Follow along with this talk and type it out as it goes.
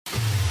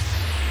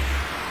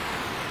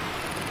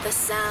The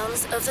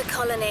sounds of the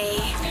colony.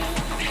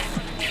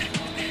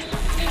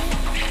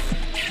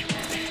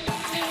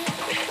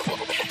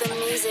 The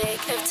music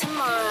of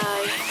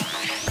tomorrow.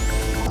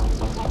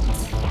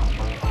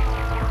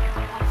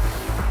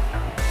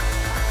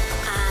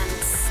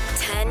 ANTS,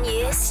 10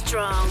 years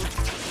strong.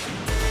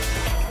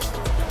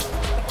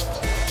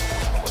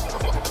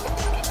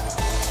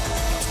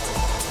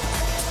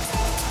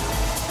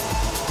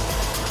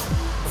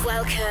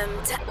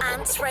 Welcome to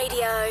ANTS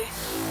Radio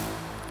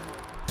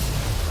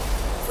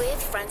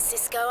with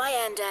Francisco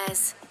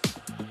Allendes.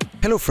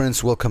 Hello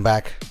friends, welcome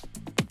back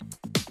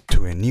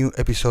to a new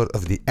episode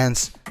of the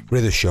ANTS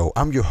Radio Show.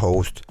 I'm your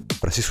host,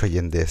 Francisco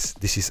Allendes.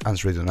 This is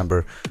ANTS Radio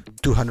number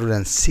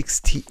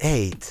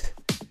 268.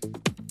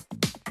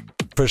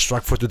 First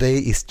track for today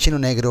is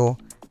Chinonegro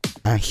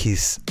and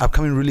his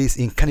upcoming release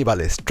in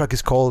Cannibales. Track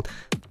is called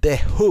The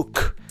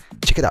Hook.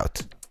 Check it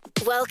out.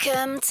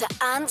 Welcome to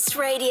ANTS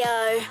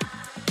Radio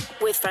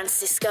with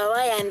Francisco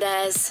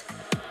Allendes.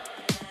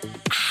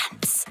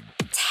 ANTS,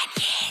 10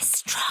 years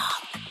strong.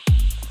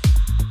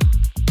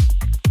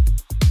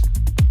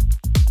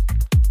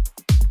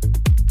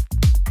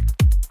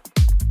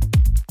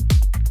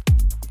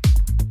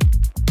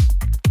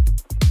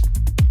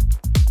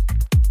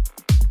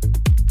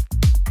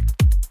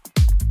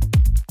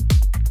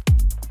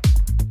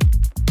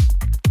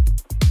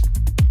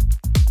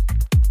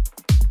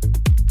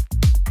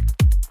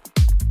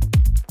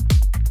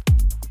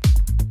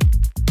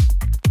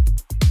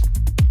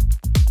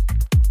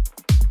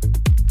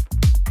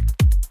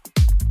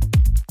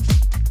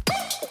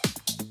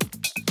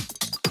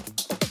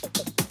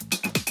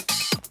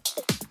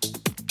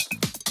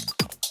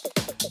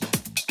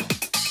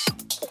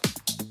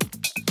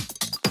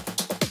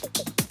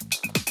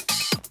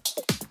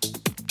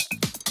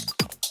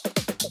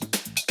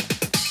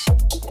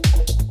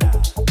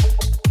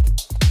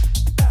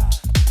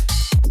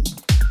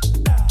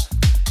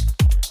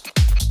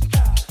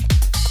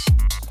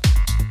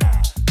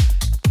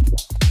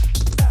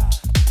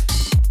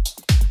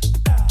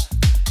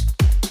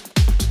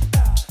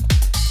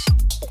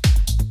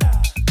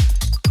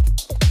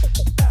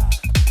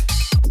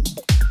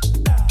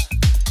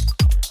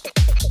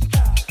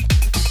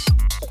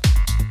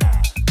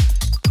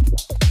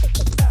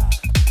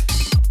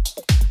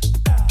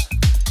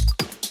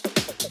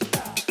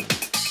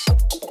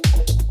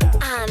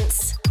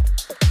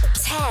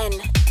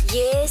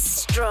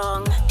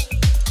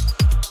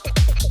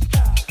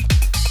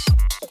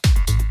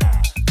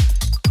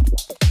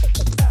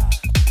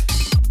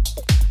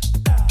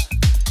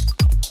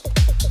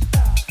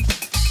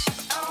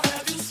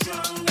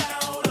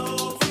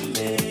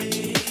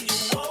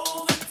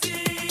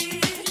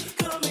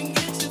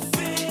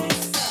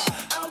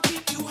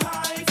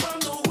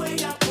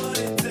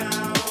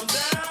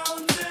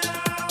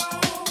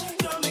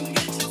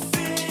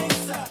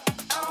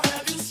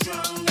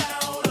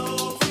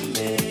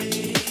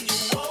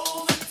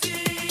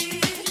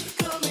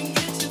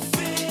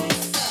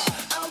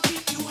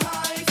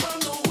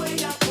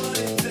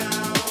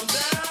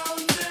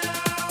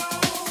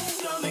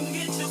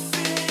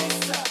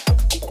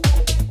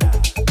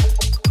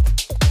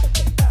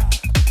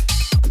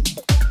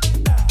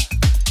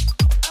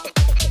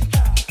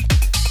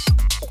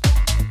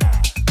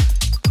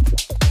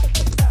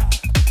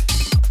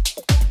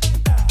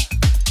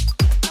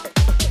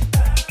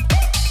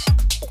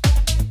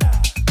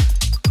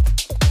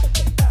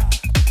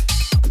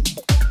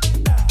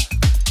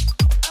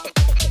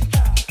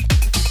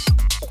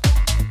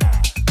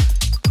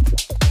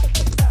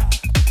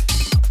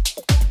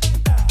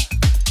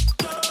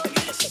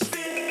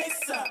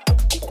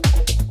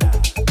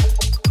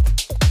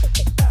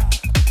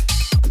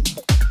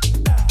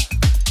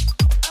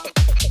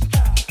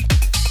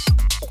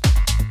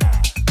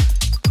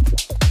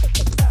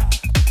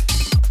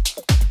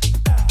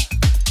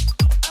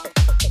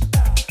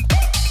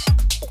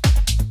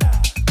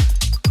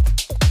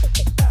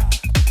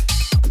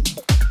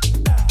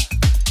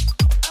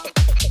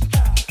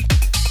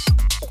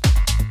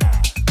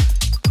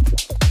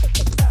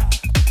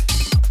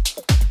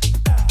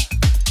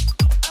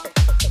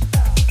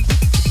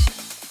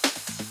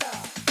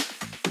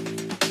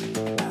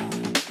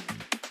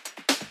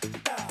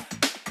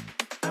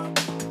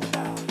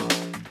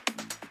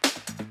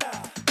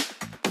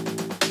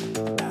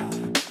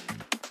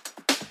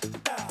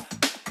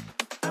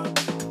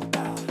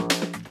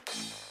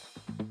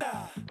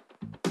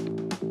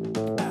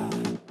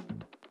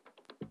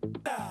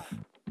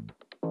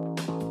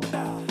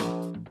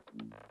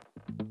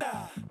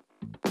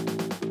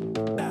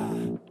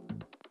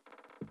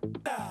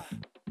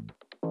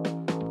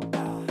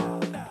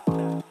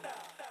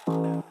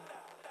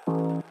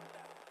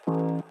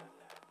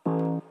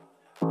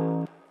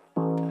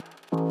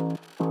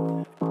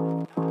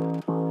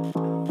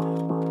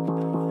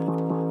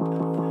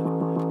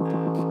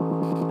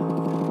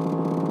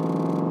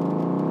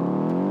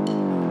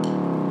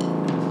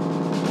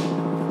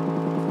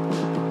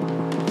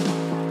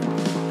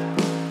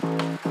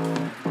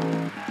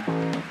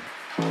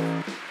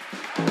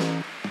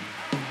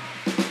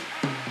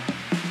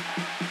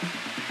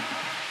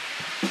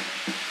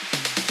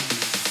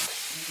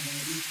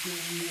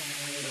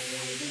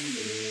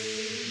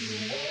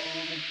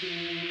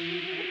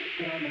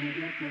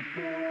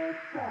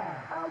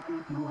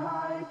 keep you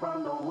high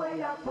from the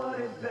way I put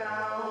it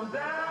down,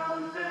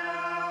 down,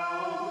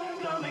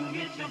 down. Come and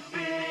get your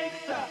fix.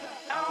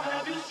 I'll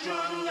have you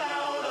strung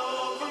out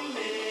over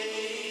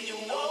me. You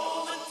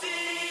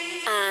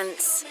overdid.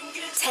 ANTS,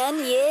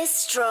 10 years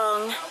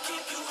strong.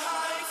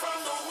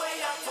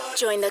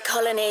 Join the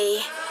colony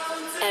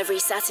every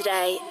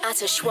Saturday at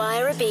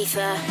Ushuaia,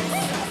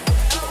 Ibiza.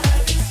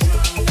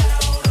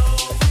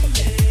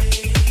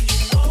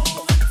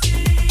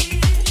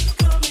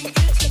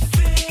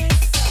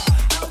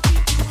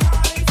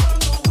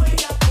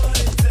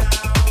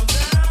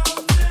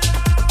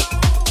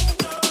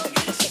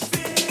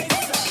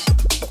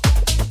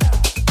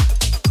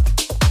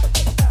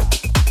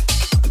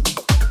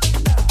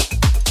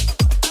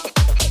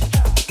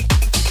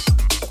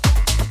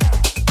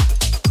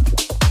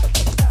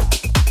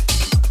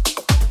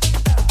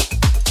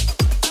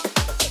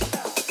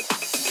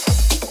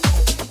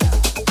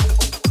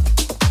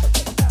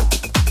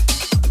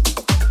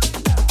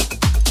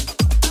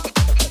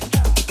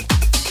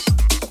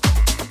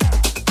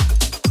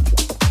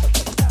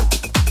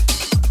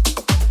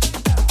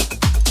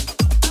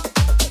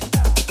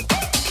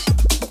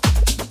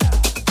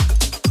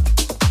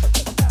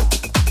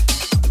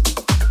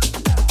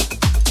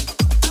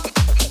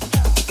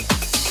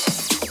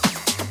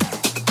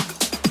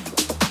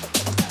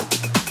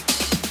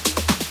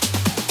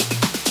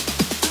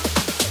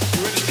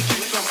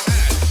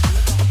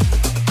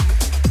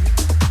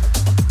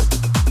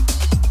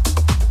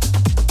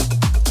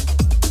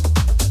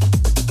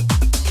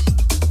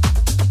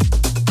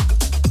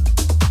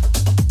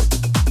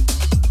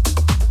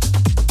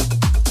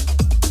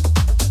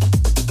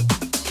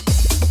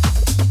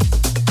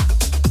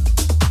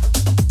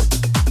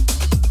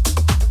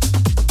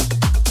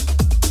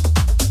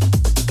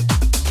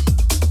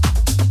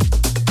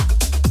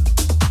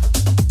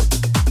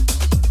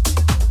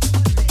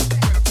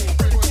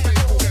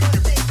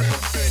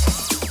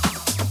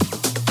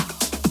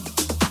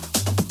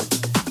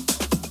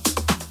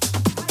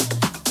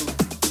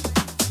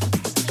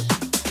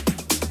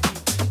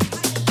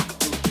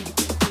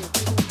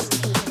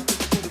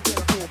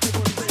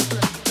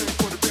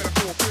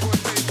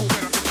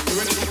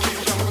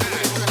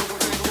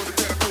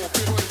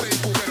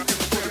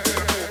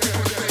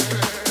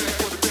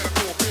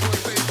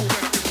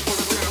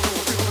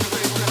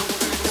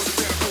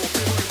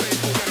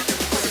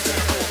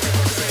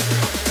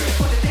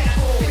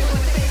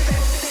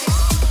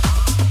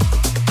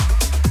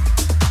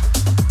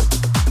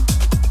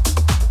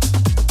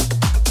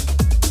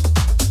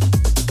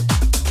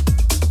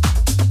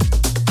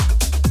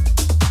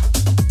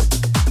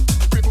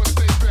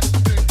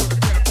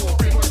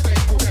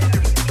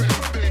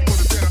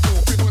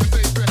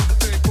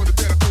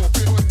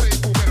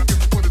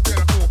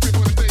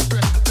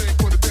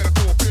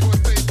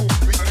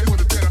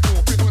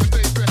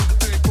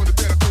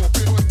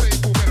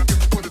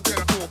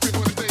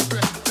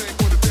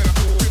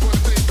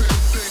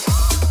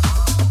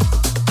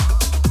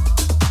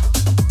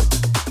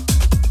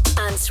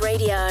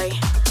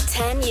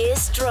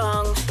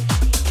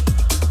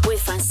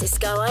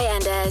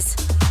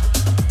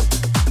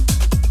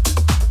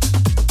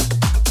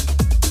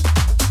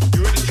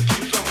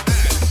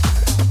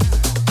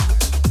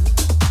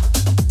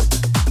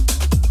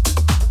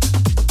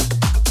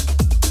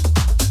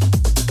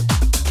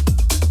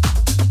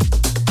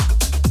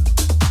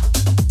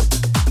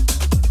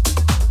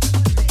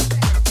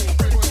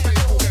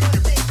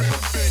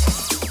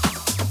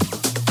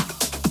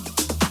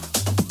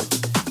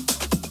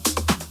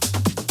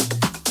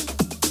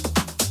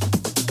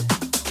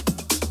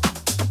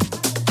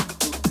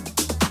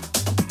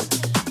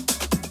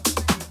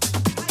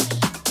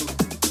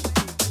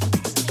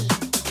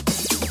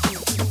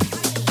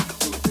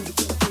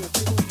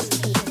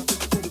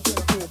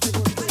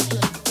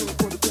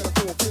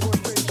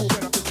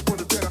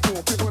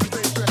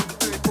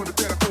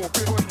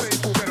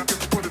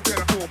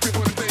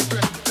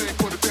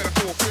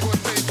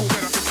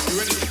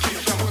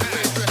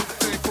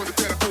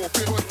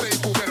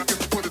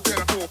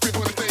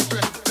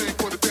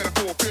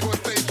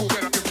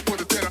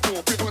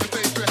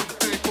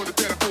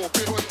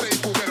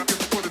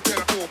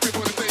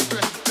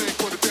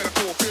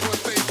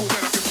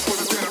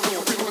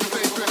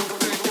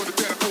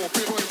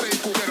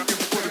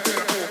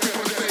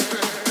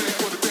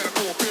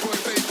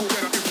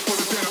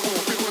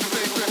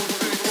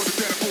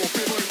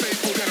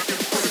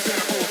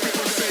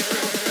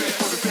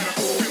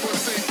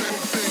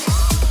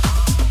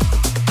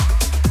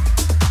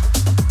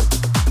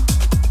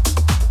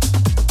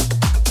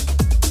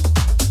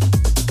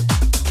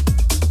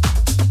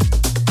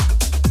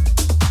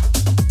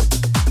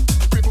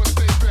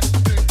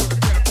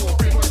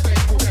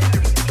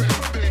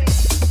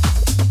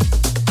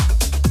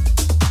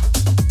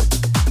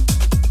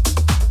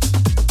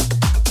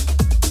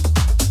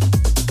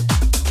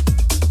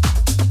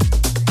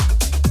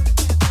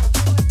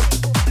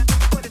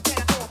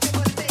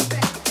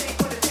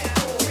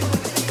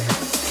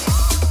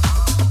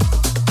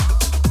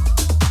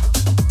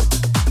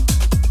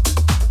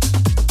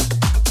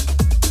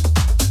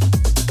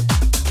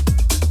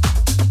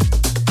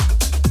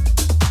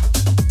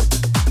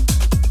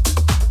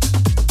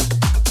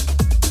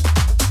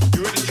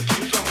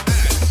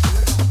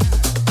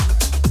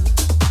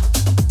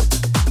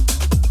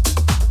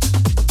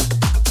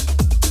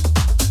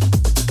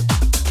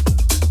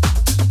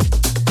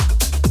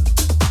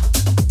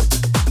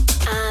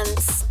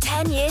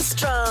 years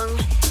strong.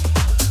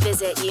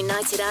 Visit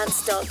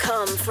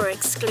unitedants.com for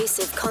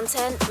exclusive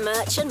content,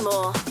 merch and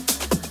more.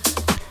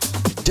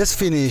 Just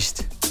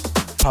finished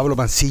Pablo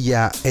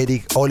Mancilla,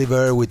 Eric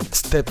Olliver with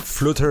Step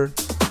Flutter.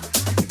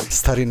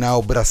 Starting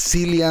now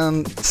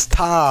Brazilian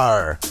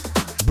star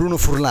Bruno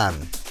Furlan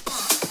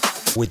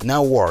with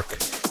Now Work.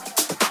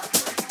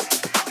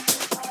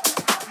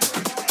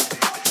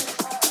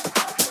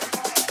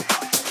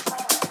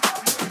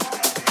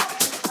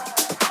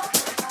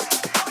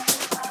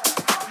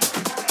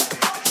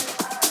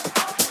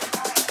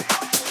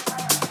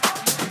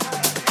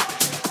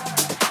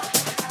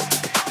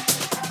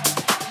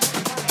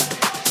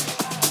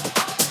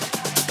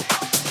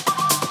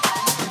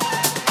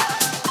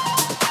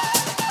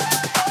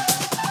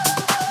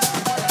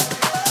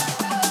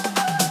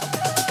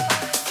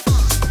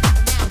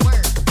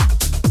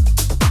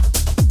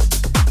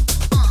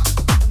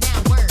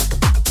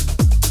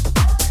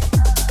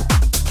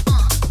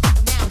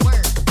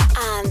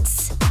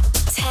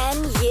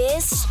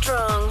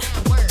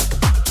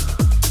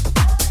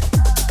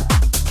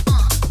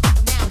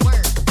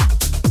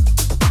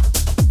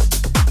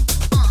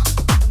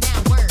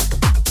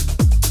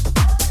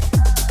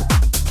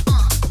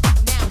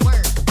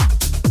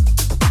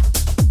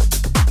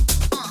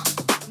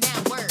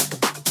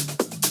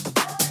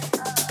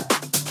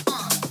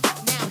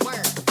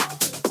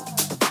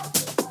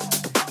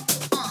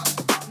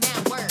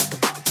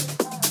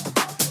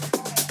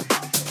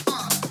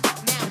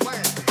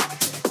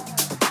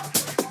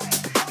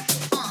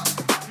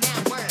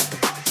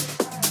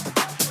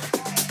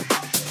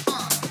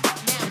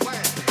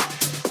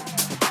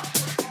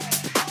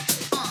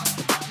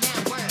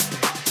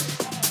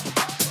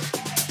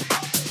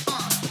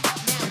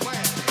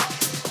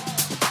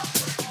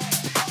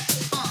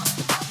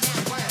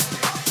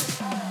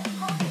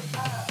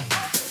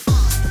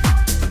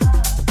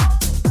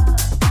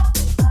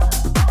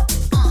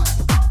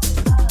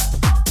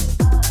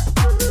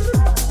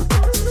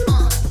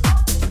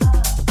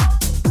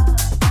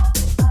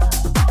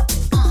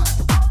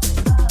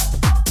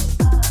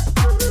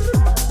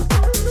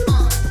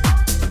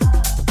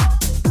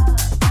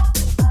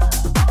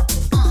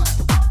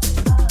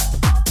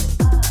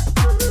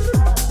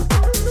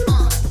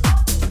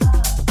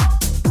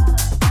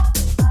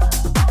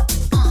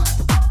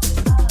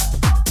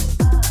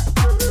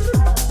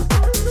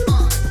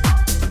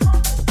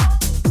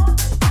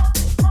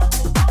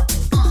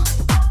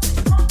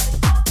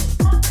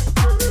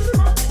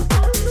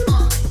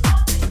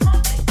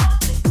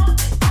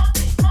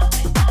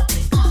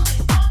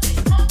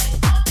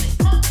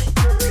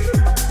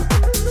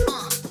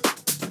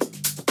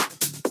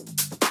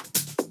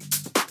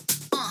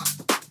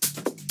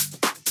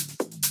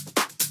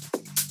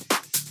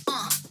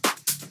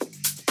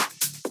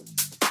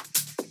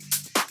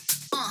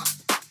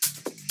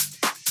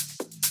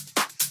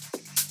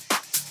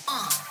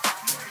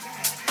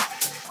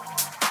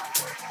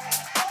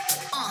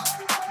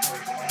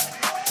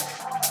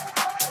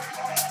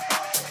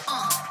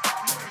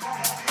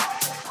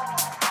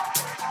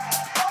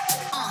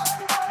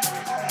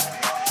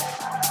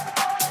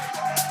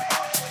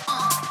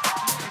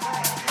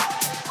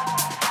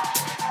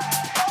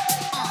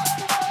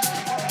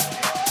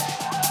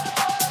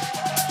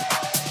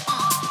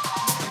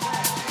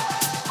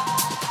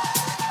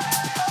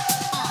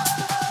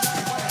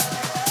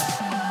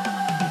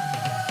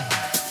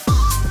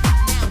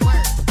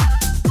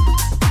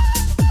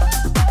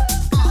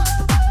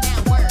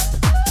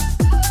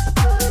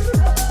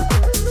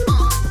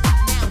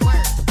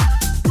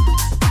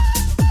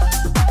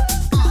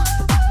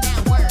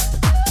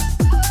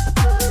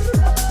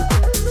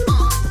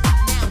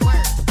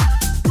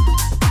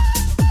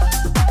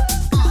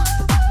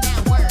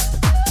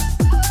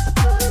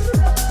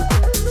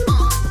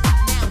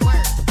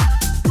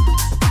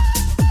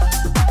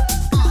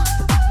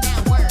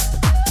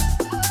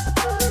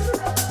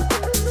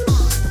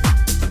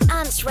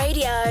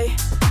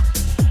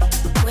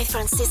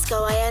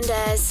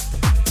 Allendes.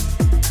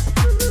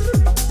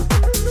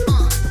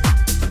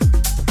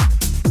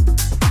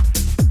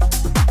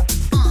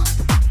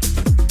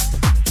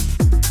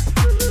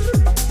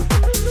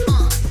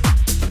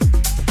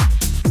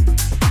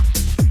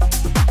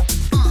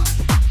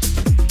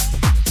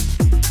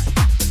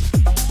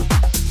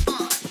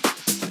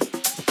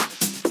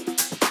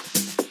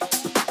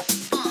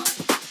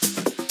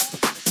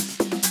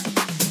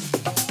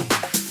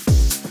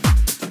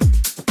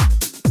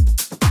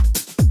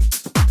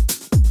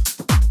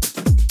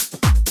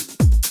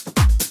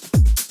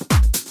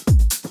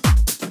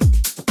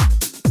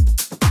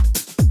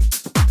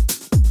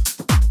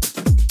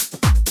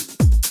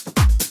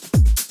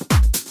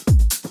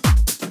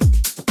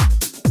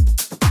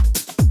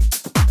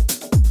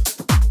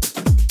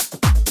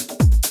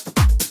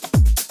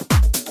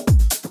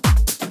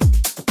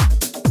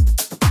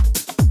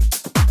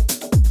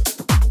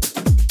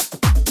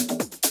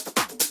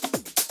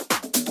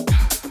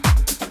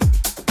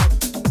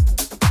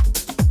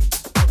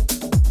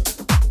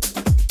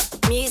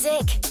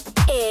 Music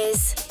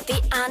is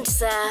the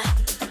answer.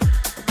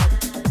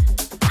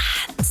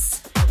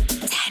 ANTS,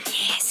 10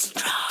 years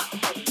strong.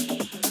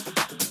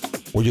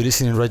 What you're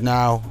listening right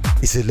now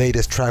is the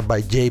latest track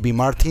by JB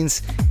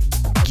Martinz,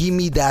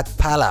 Gimmie That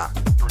Pala.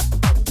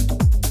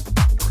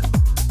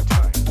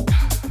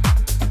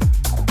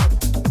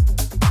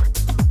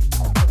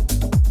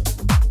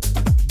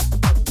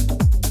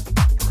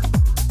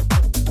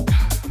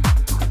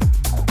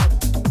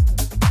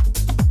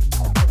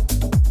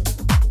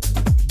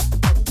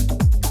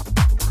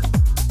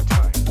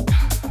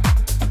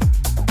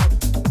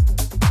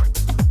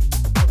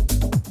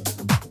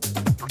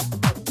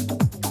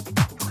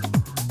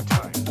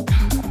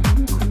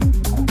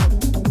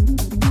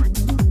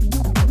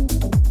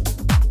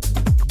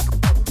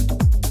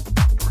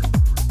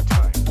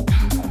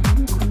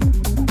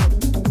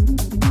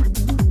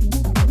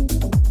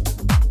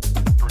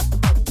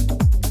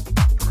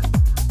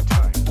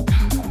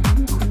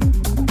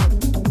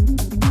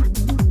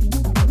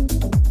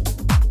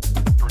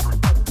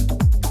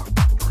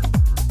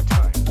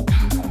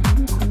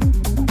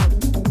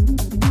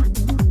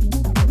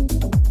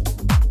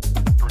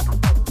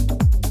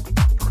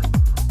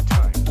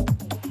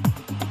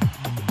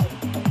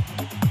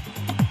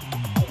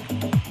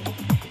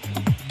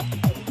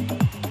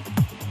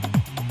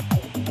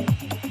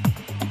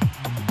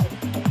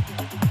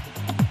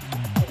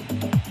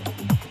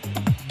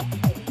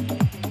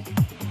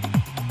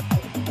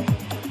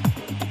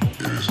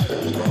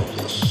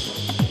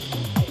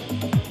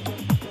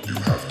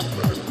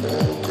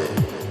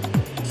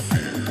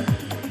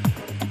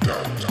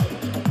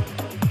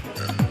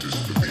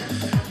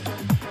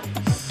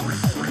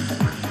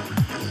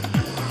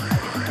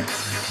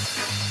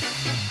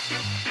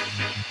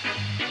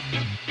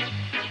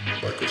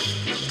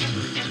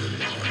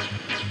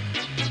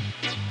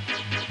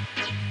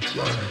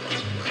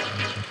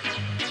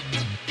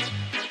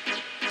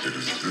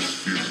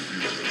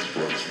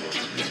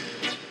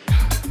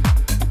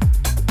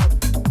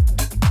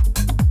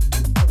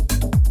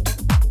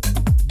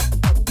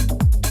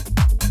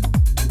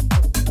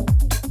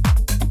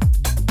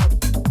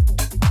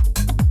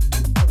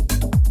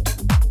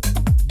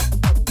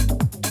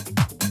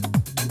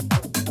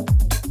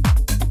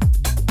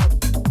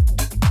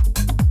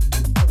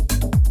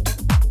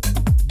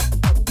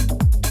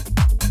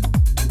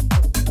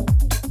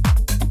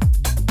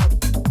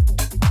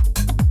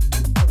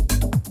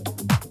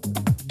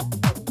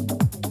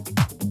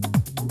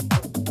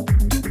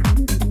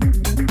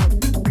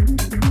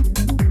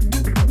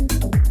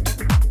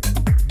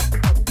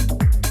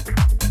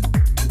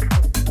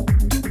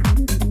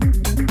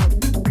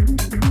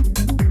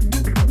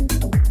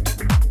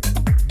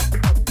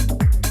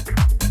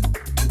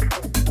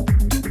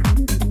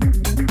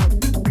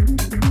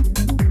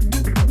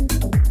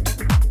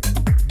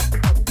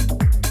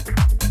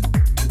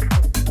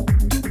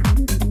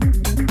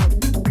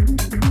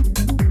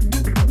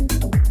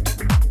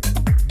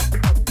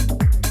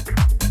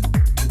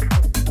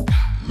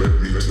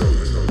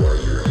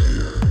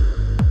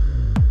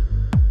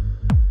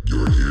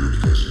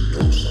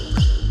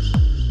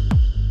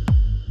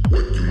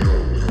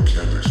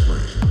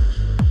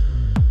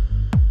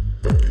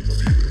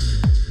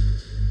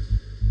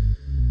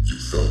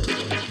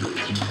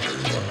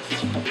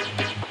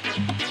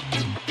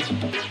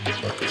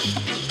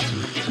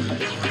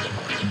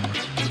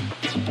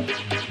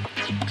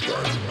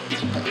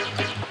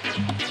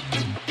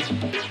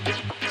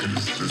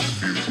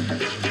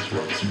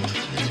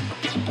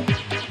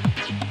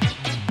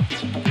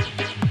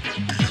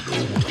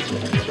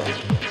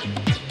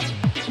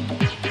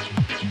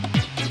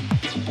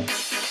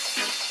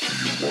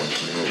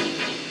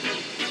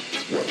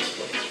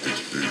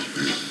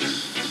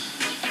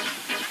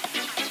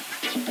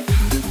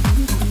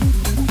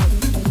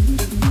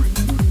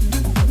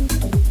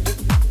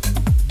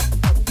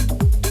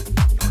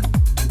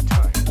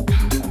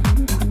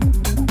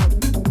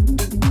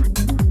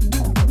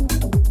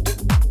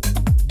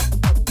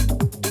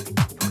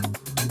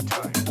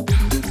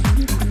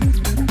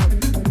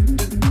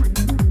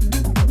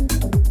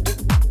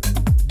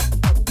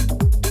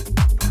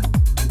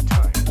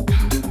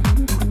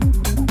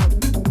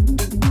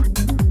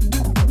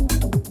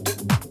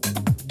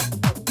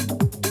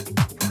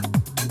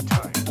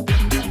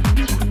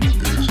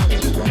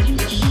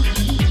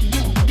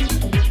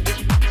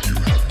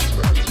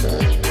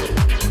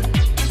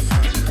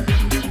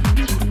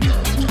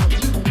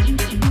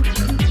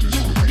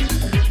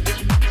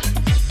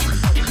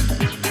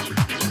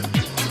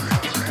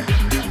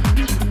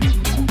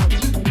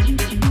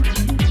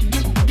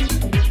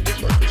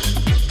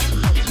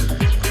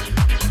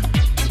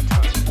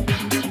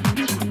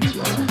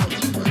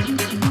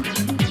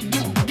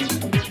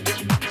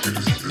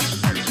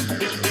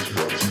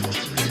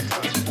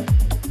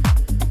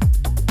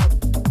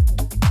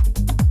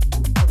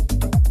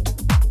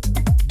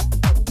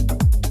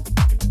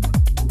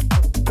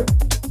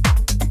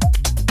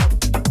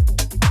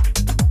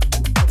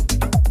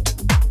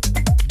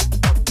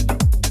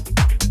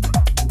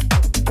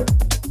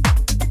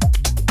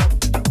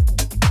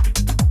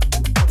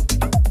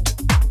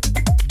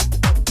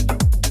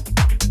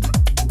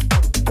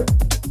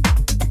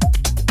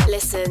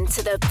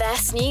 To the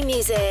best new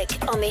music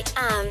on the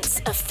ANTS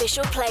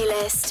official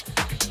playlist.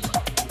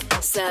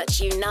 Search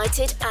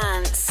United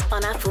Ants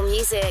on Apple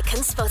Music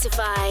and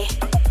Spotify.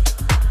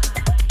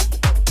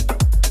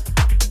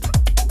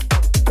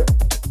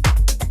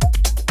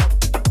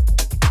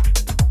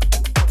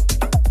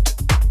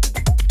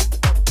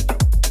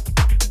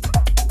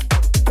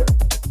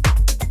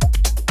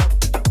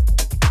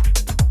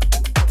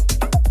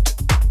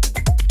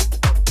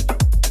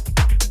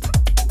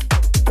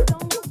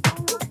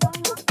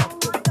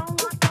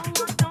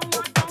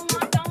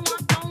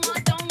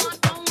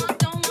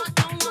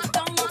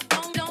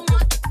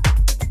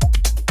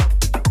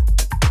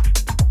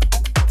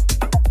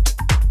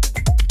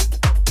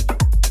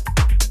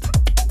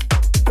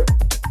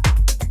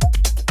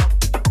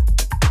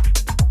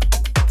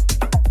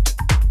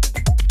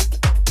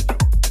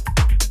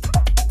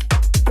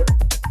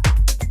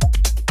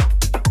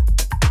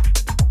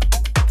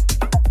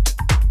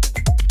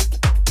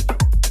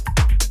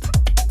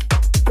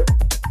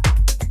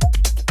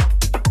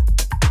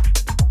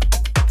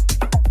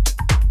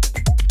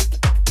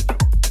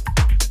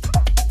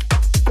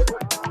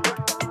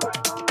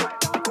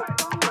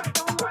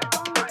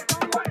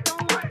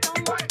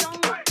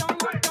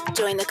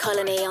 Join the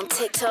colony on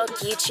TikTok,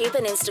 YouTube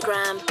and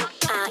Instagram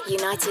at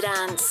United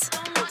Ants.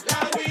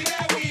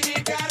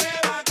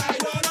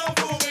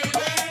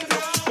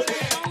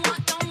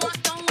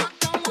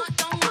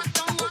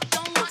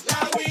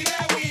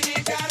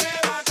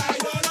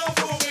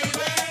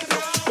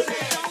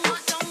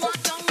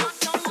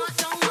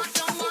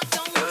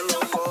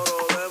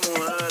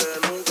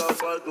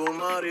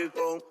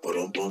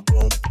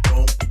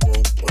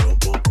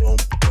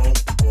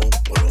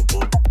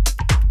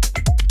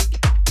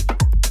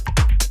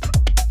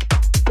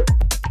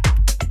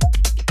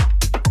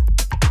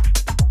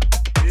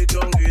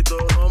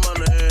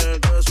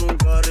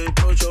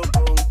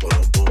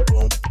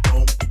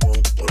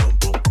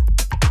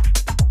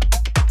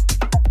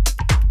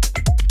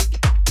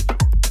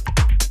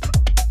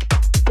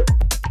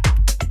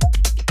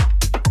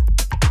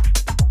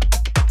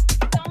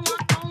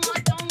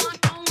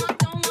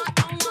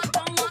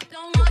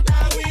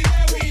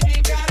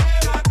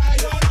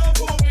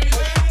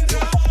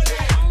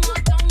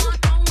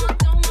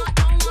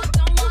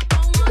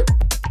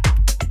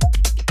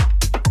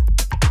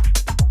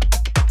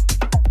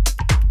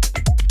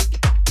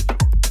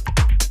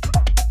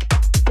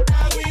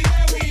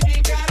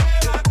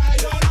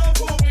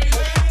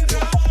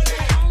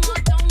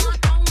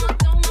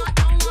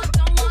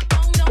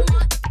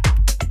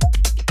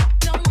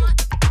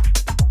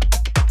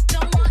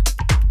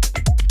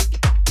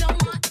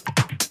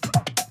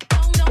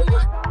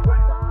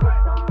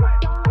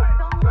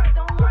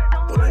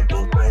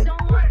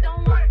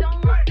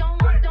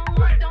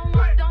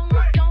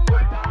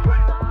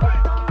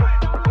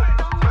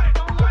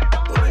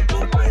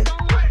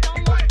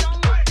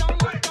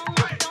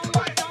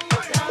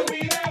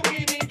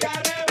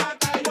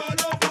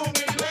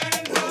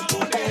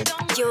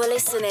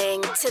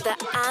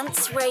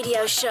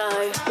 Radio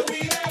show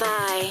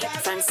by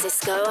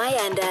Francisco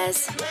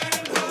Allendes.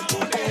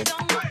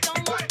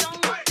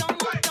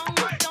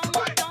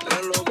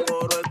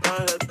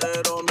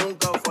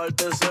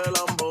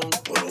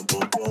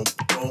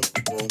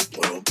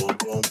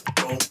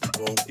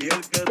 Y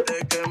el que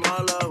te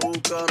quema la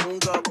juca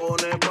nunca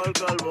pone pa'l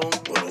carbón.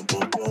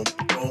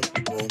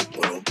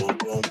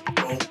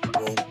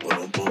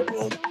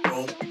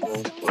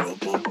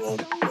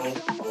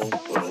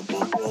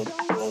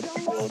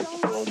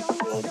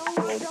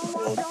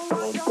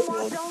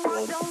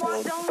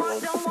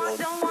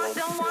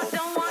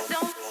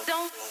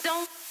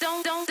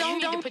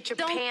 Put your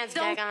pants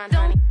back on,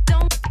 honey.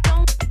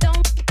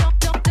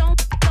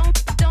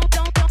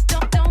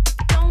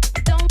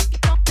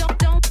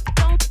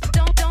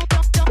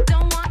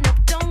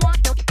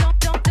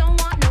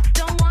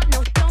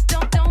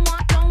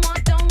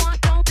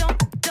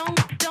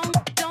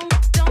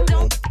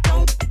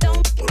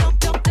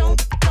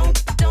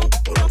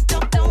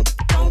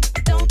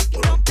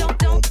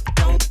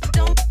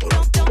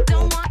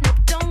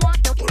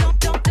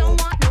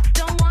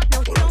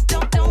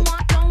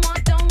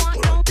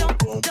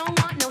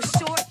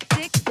 Short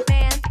dick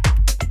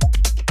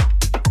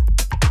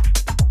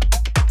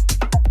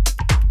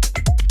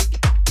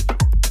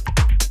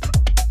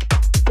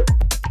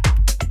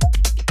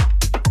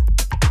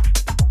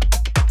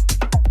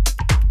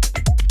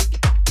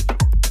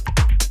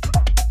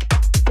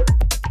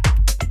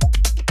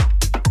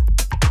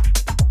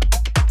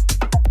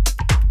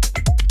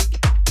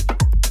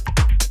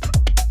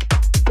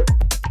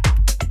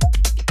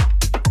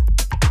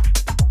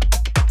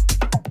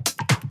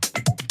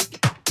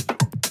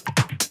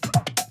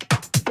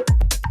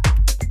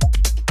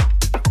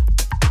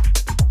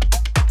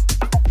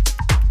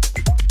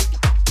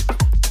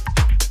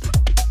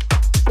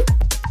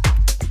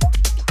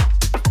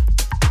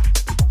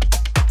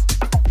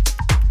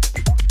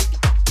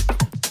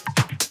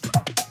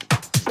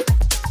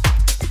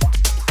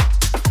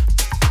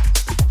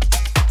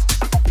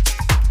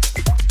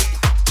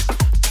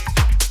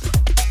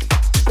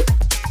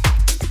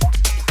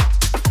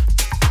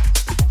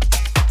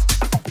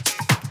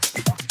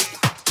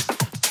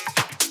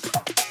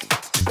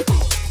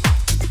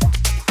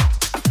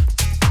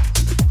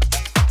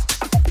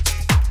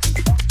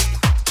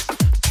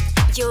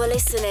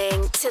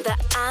listening to the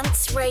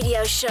ANTS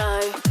radio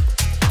show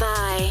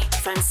by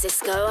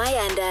Francisco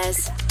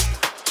Allendes.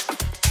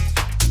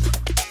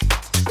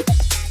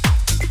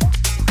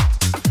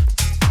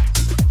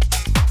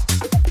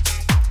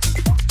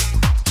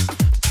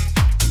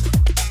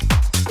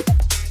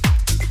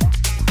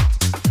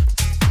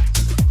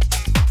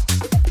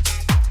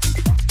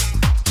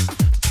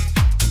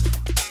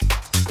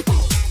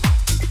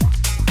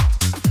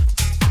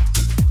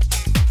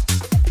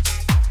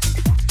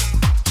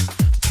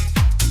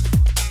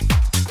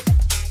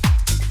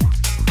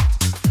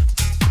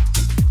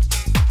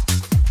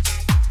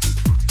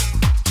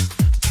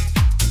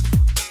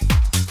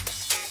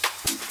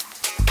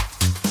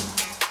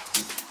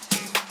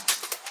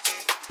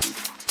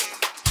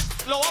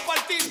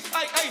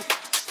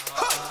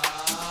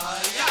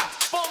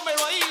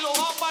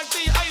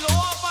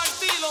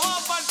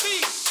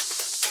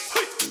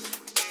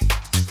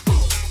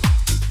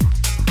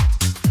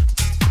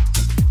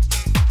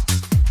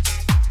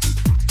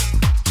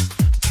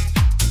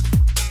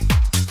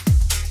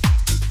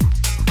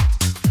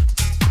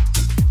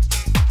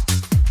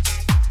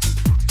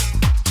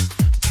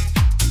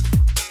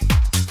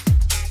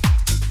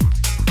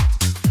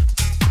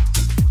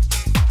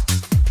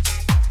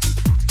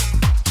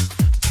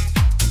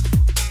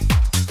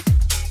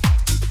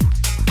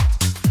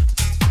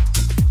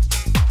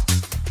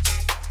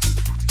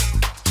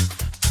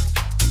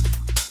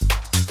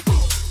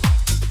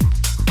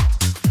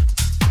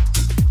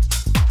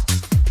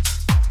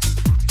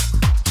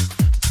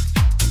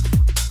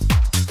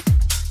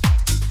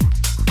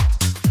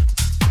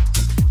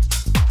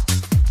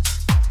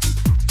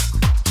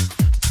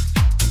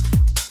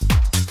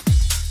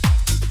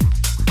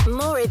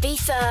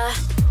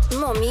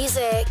 More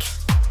music,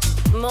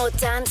 more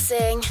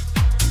dancing.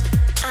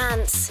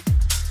 ANTS,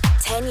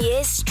 10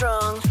 years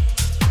strong.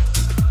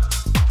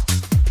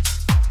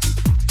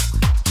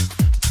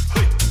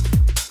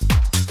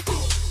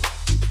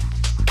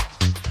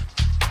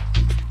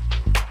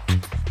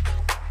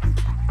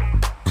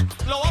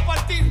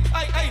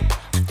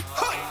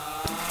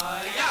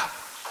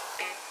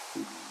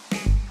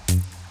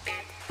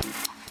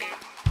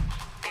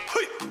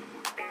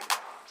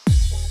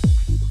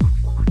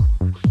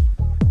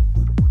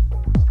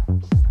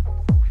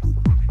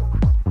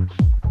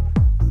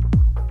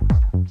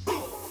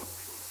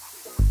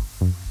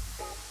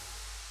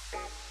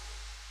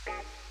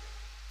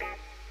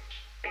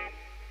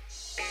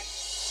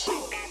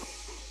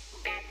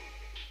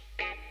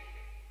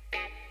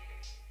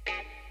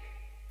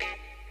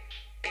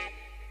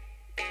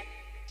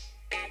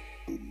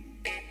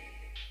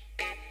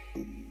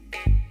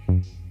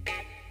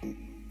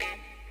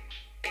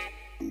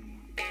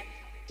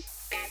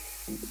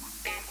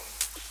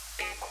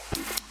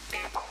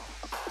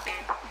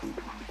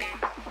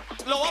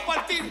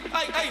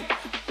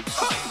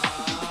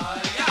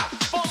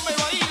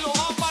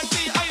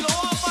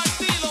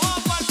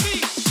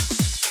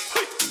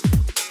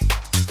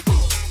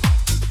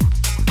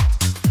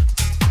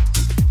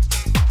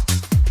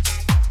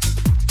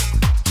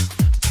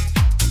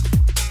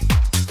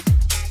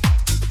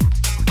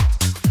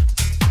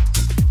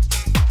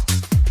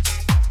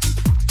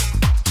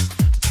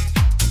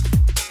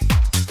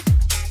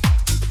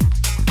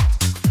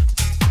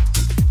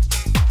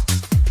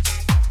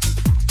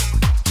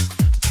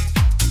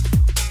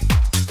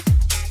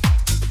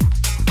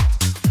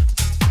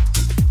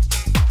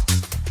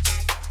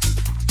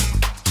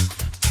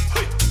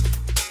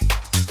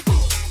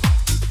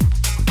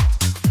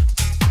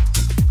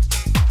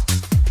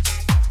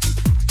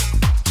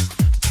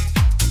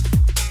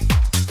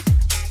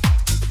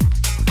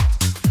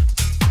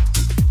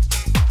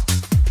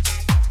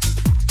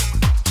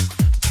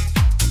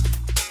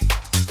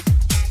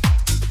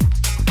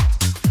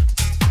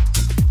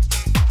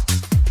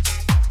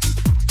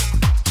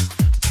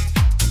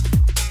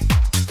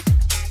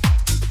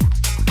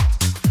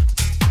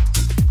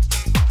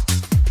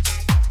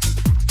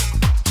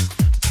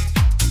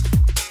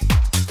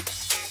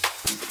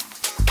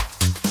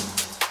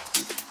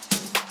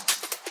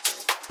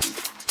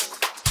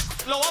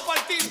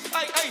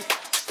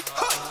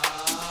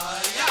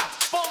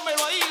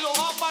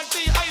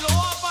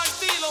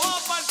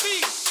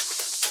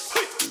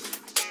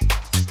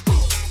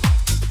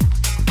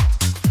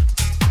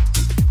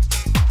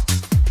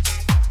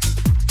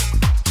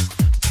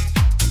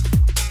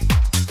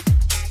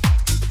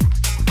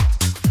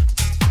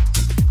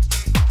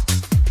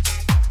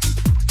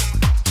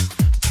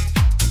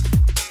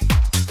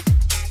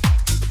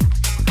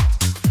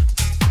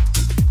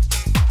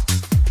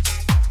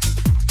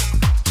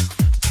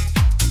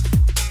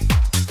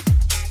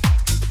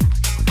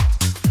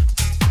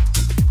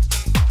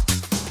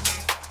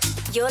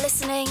 You're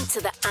listening to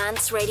the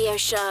ANTS radio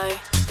show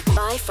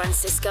by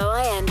Francisco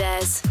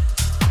Allendes.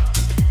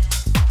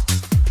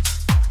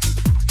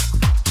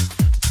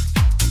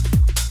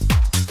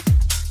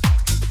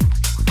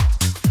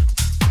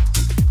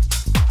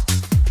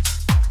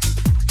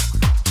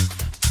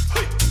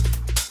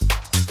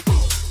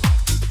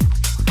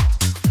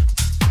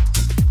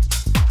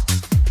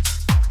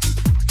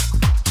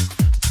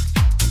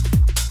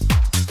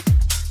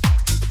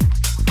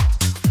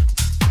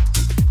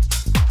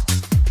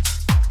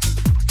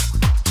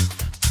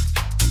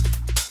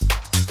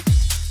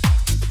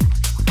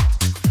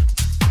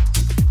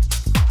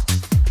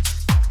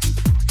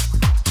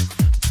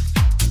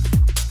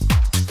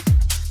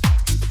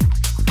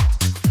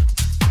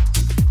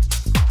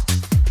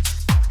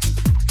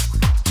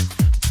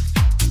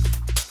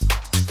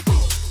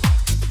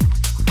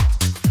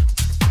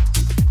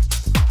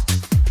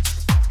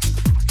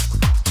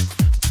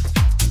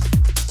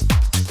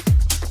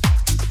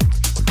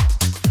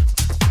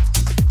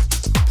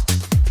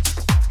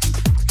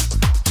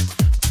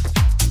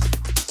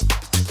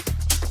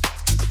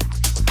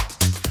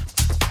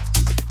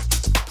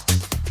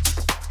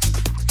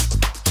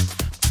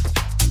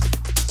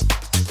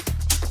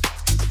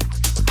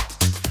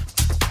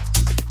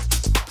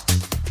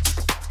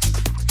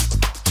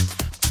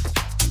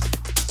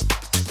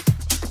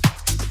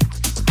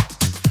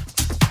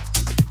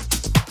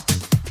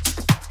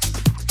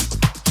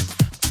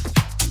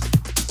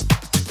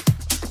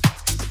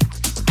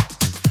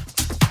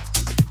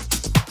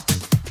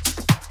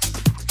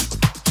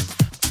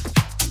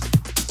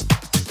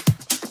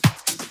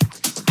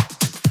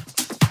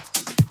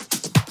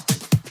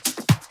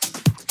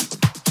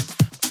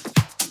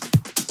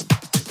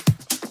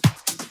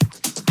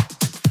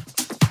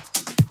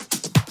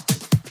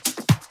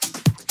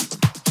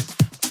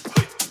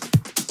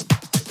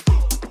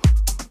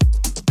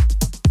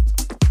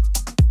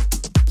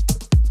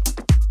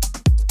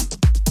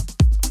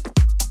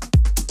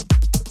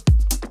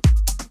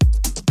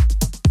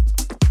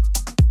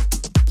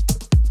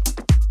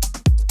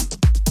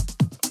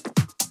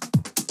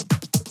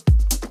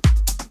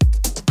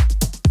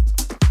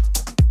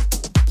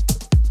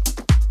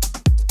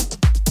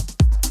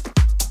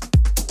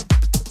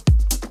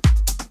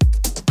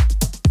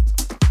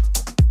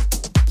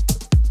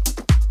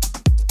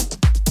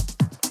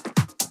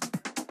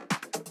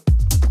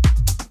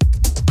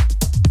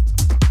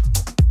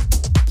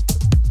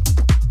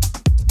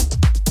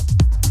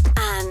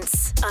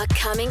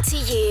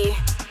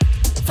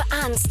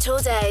 Ants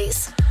tour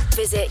dates.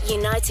 Visit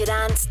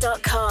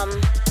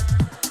unitedants.com.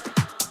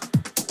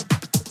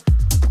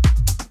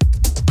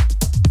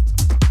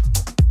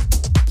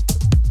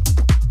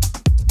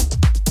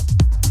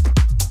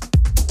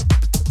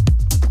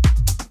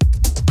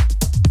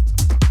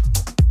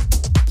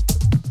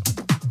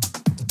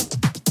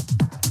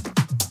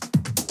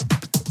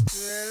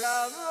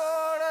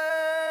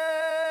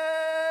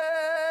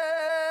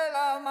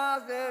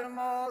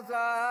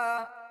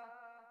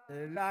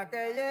 La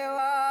que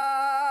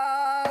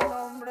lleva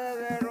nombre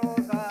de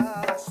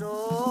Rosa,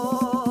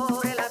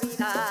 sobre la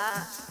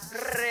vida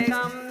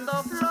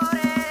regando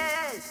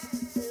flores,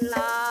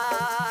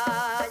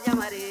 la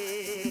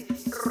llamaré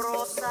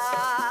Rosa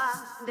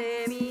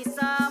de mis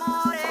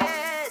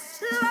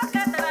amores. Lo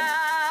que traigo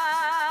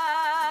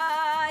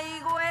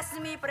es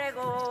mi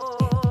pregón.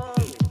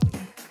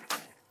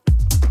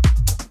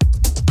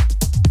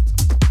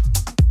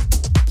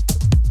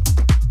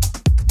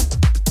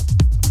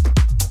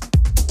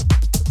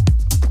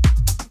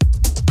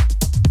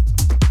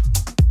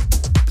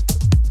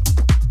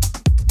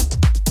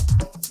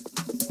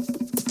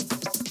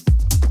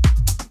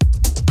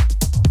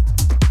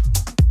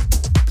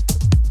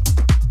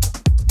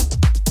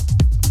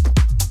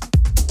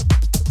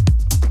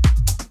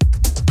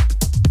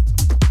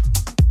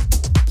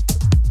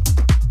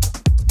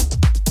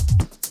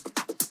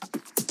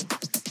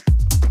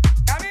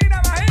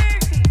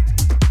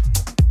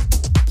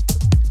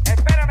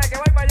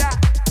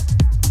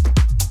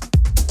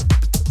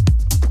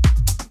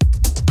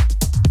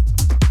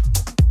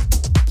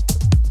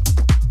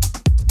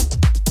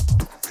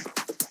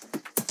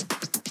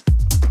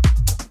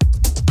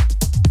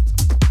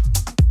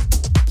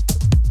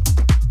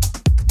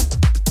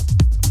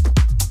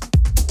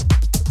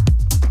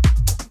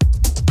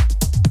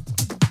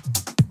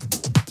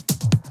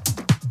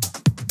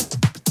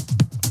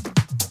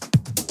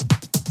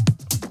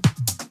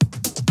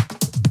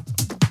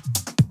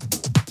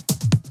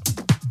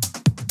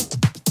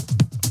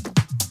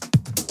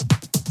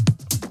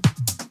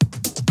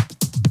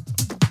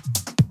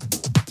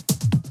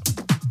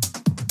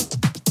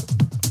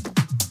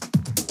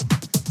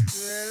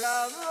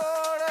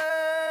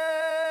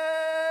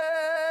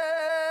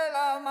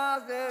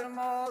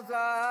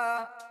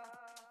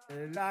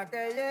 La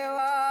que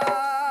lleva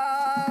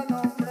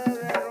nombre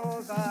de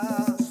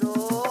Rosa,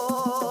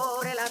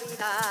 sobre la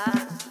vida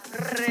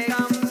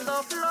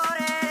regando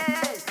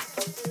flores,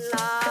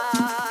 la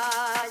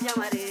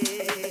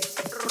llamaré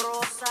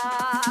Rosa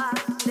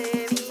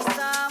de mis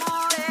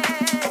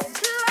amores.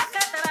 Lo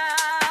que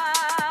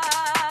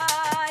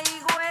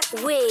traigo es...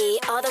 We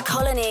are the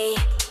colony.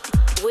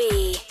 We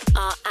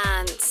are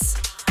ants.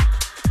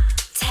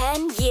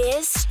 10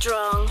 years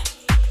strong.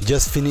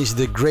 Just finished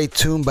the great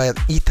tune by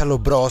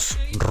Italobros,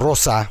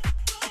 Rosa.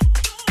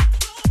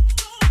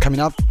 Coming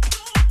up,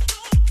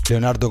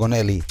 Leonardo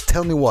Gonelli,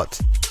 Tell Me What.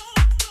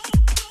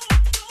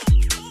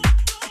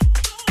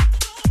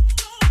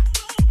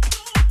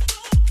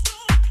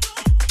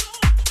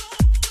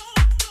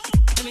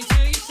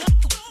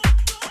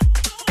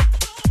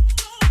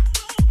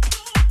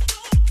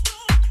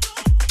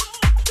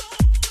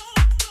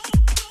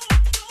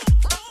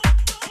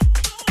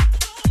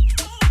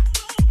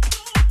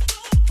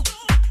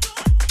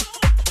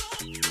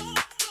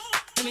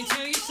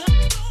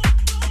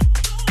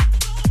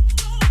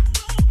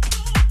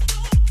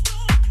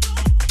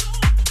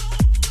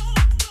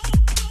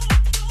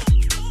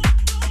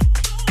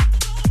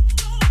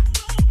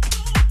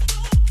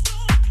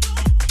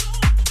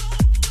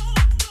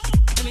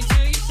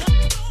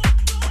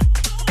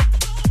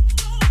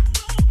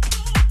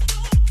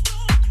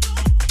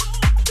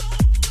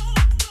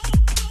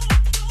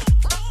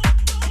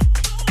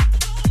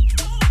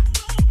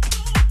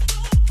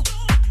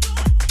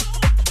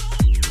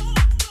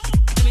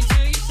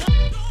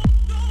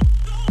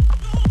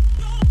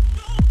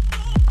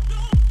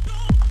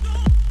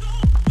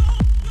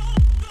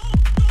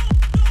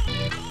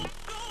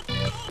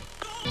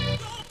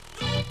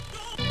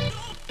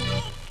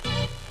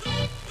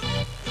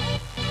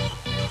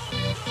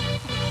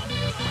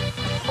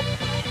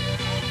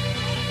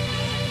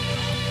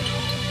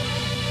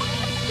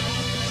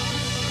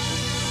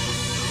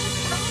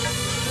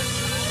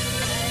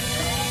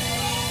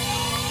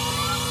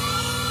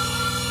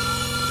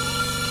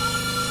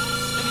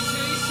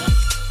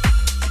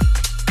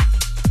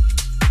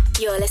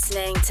 You're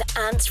listening to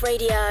ANTS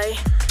Radio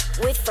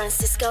with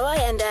Francisco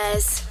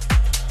Allendes.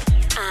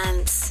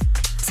 ANTS,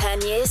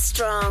 10 years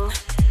strong.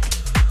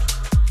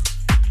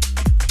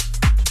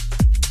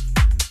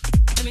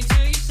 Let me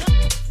tell you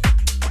something.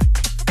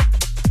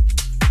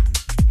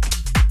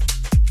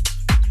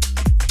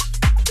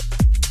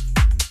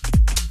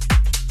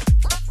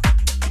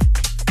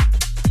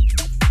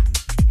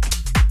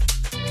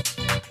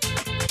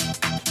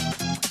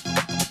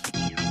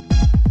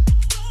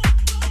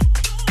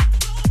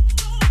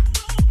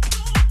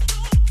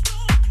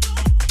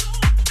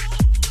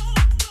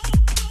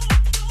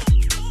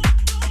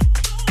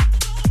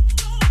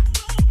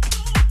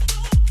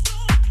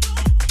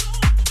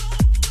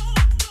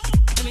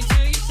 Let me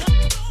tell you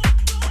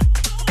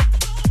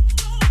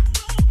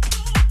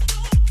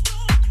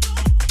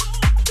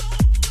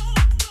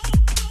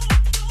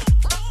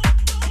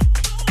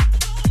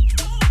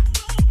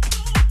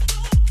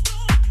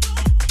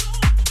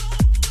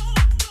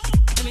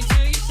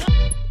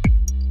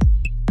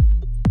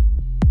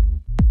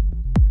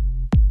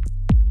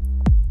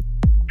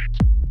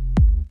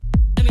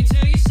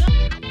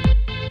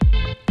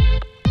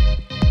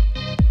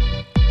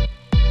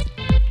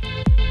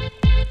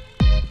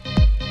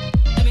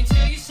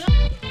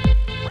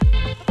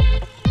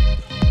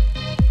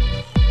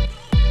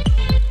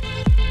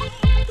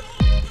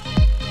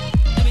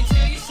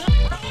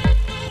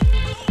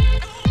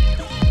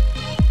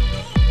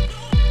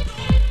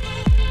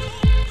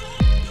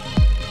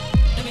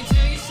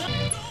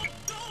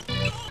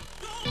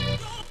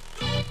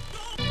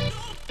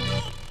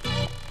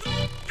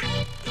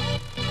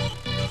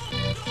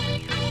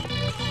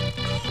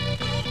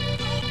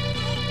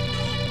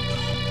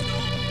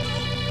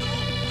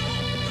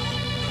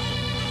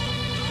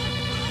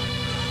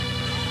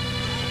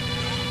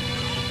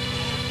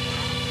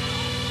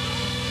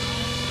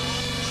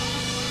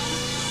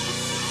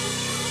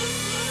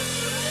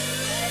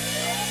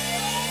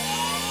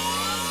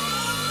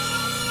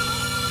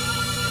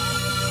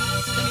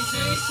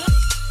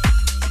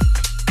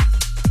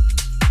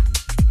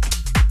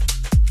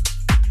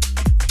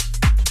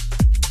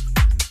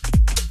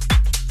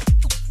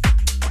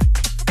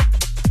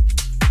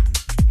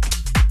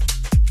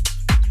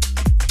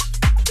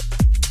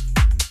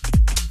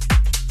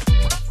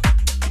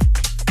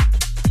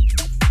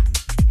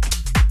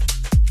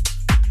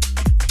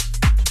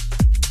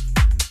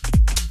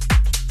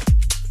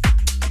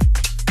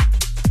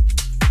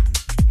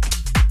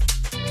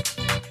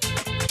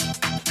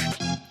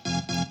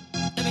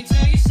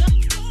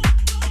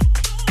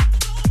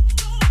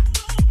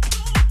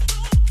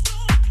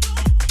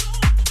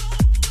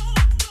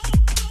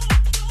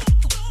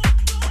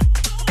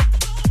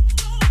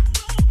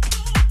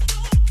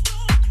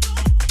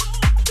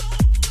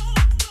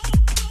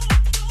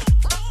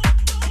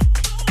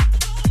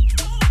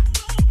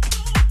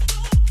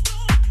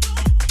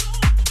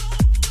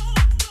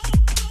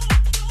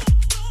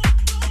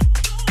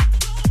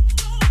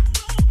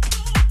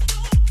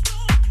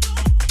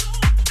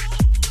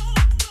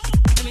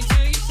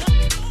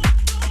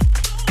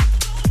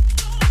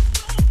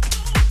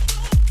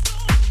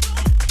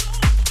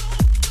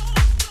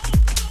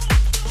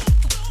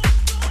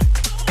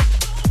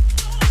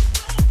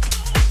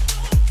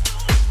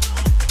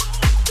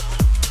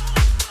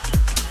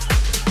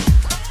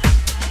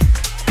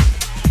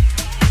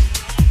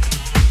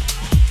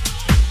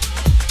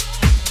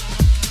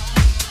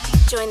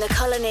Join the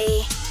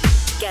colony.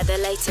 Get the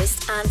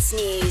latest ANTS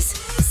news.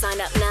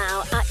 Sign up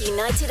now at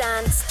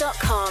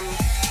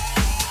unitedants.com.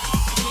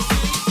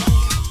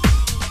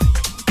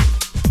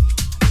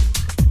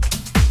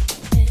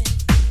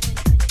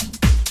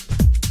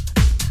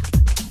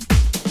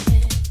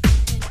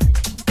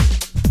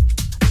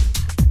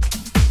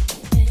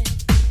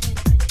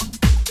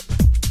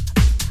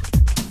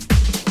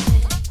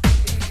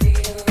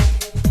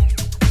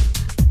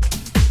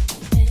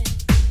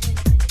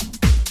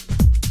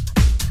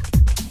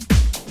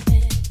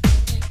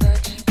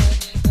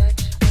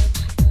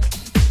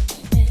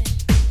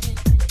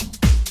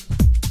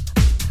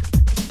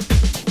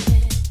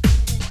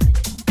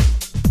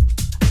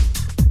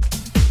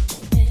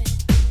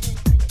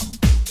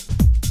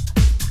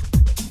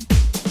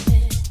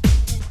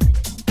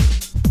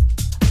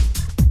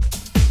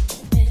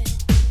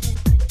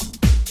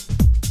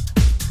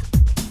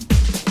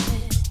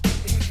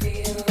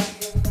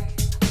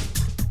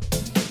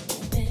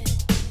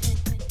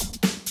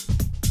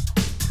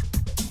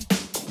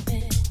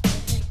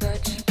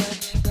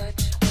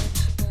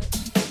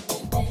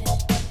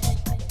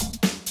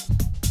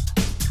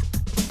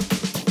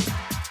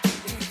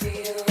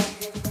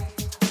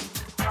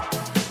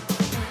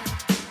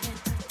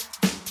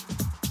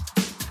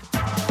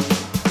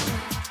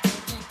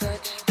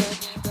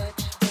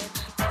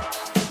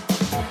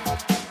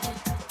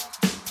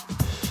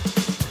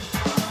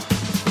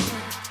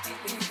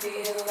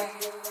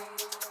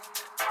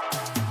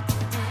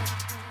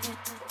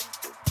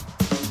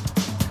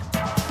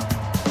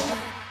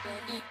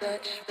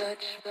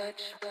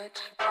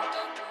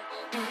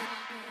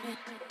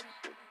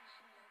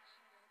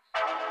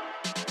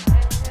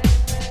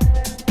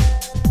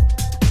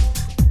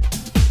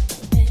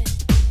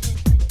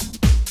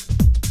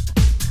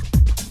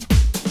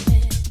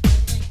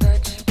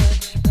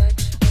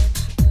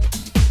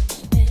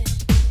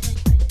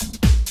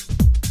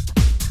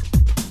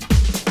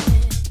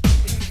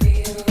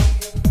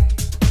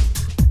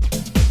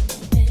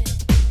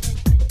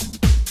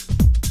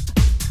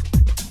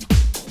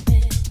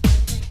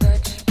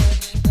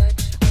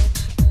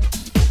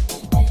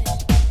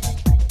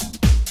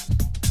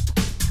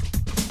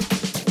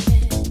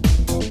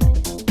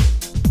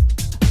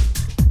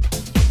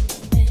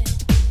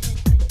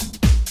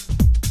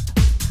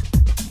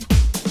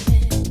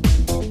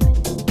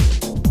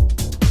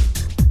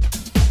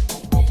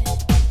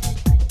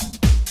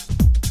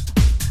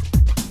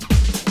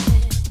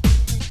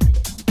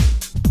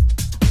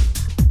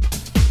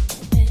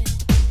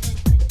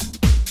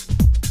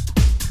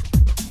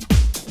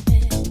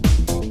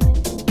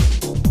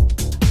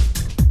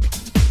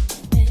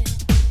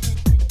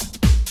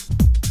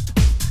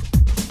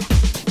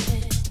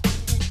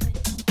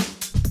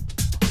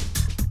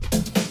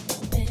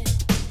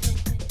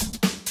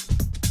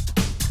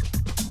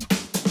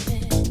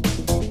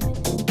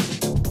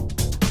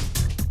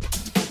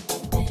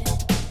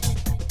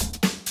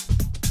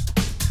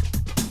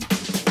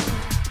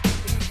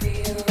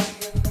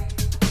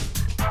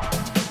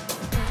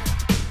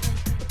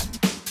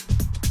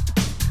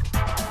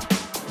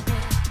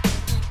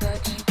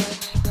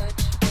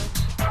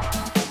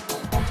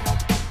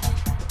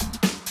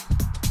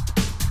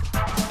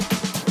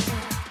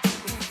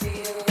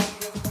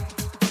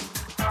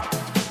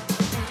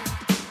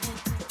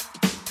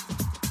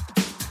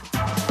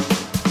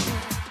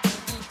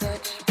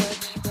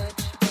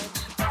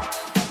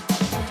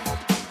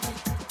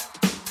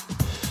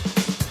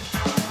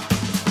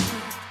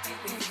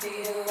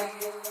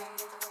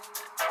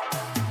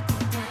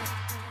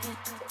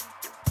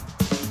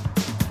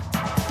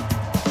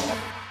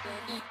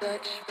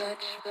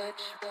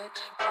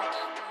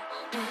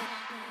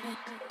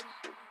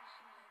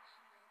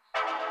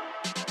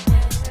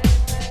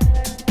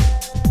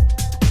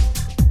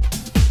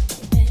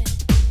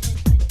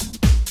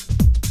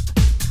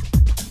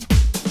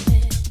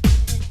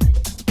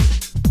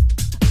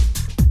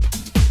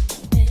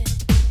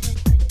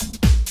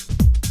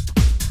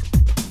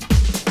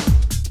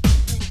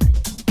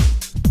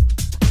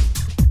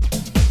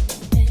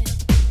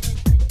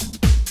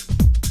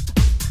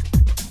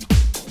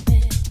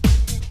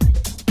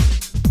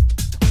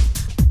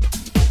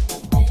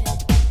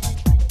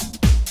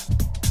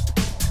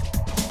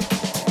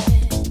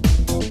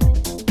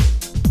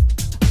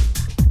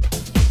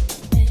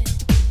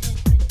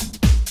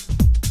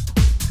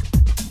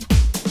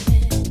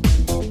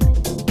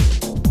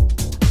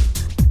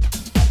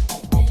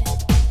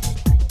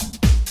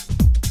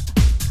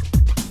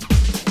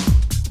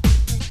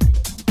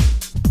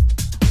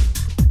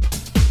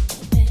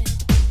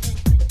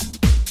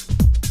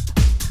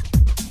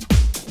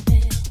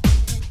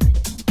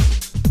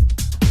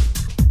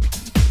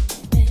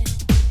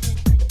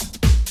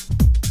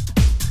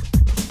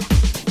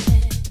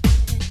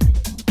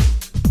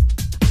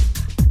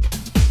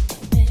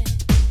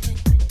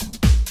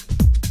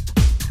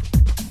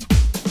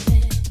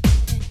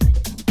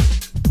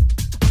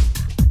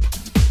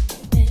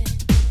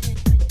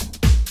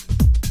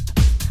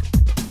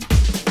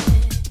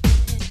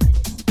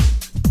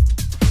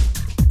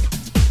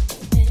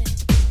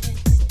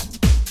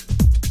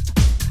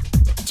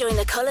 Join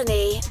the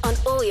colony on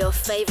all your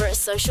favorite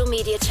social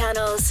media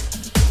channels.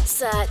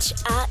 Search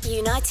at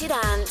United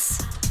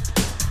Ants.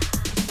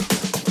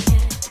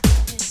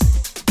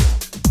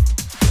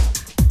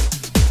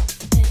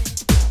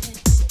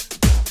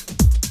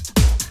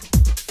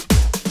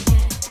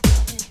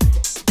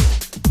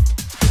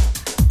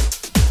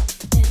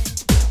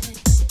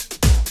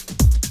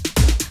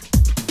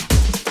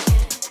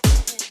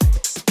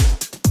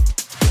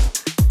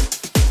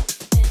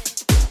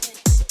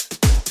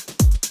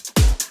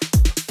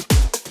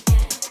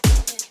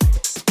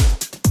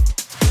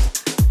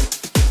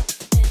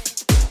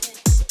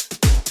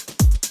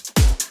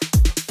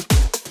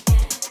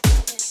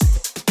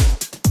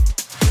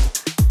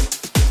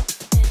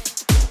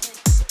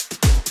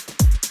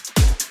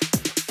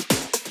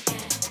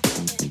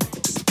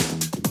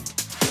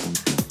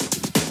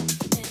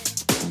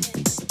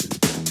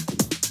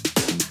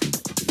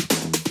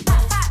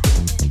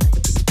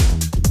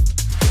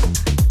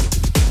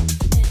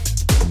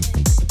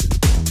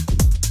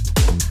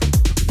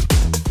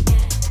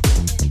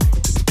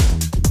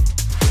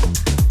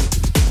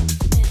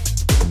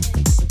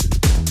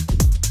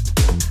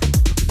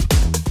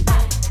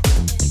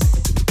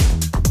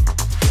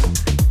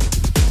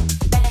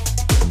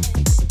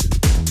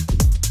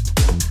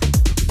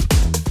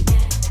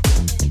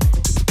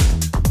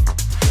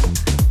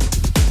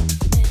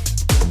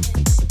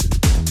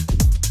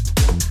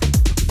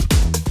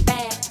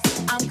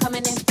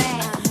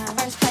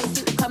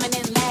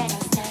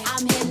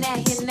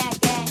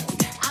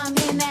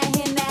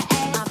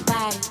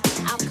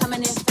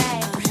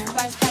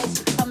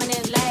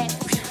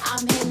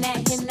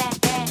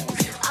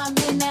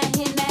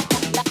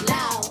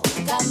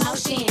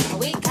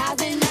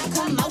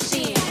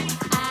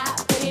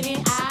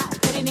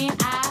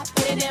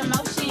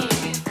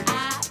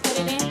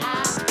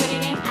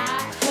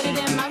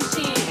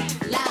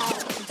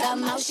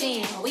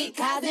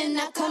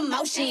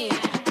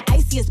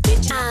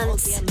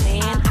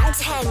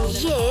 ANTS, 10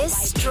 years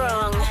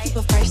strong. keep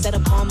a fresh set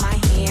up on my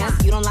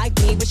hands. You don't like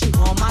me, but you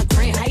want my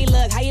friend. How you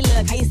look, how you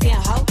look, how you seeing,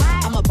 ho?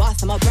 I'm a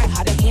boss, I'm a brat,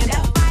 how to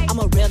handle. I'm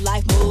a real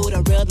life mood,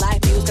 a real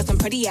life muse. Got some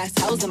pretty ass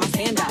hoes in my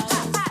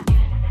sandals.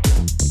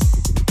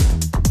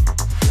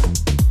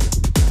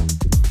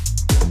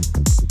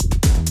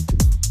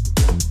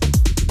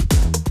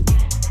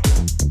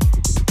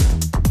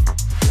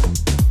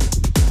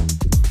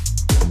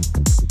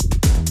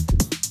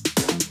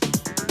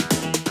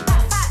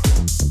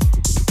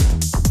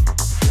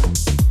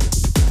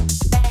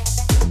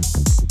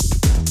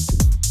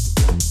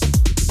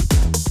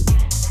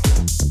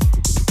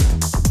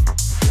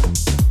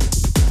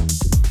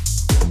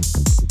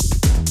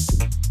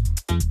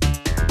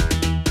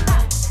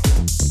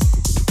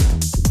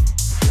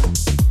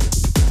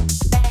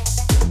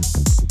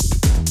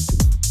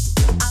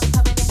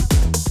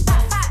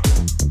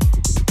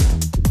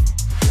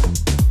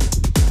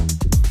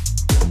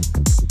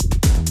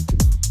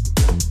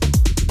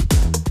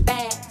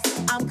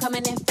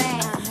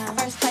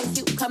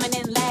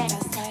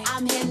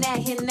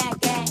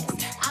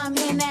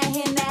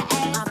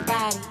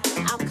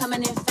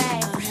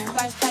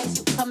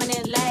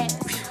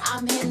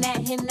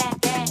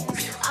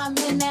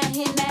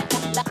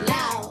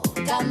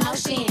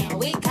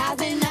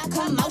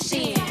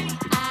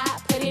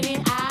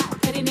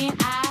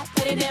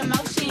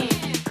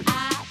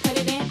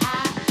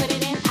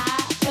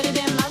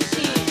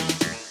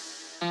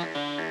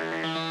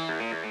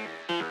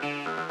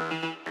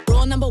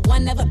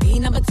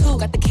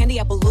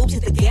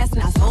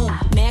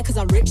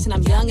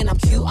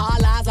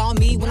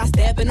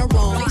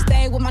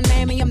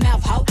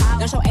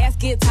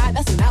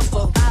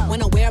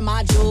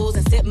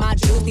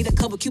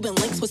 Cuban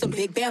links with some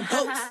big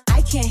bamboo.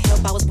 I can't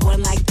help I was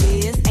born like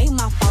this. Ain't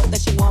my fault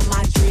that you want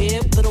my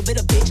drip. Little bit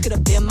of bitch could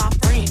have been my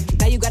friend.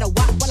 Now you gotta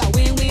walk while I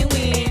win, win,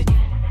 win.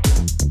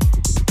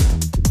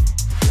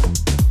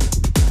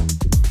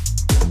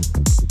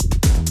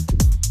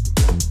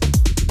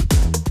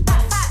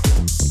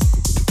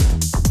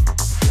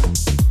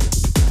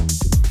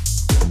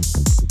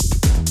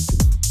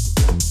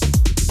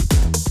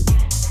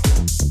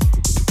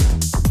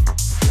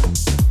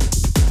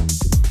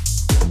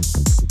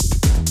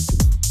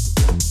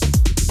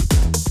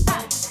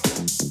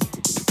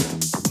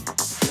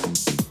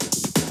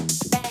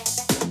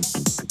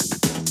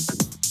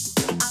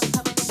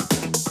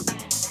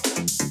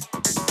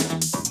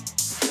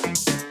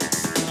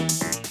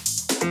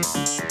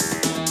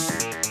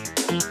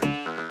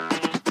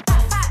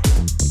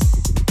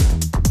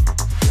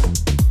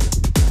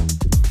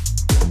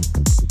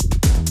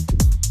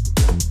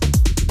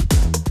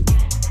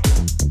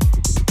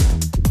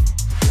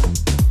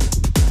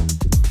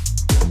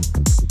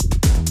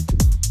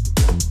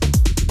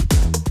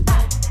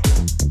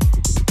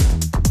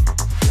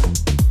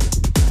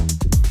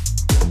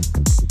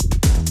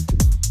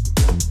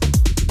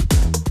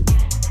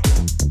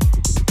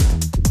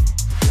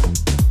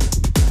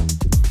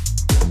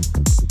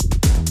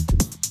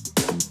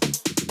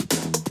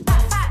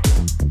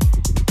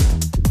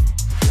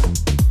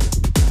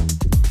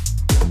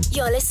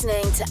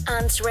 Listening to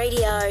ANTS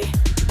Radio.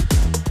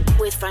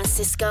 with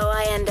Francisco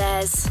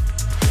Allendes.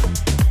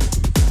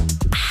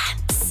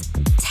 ANTS,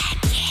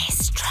 10 years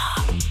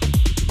strong.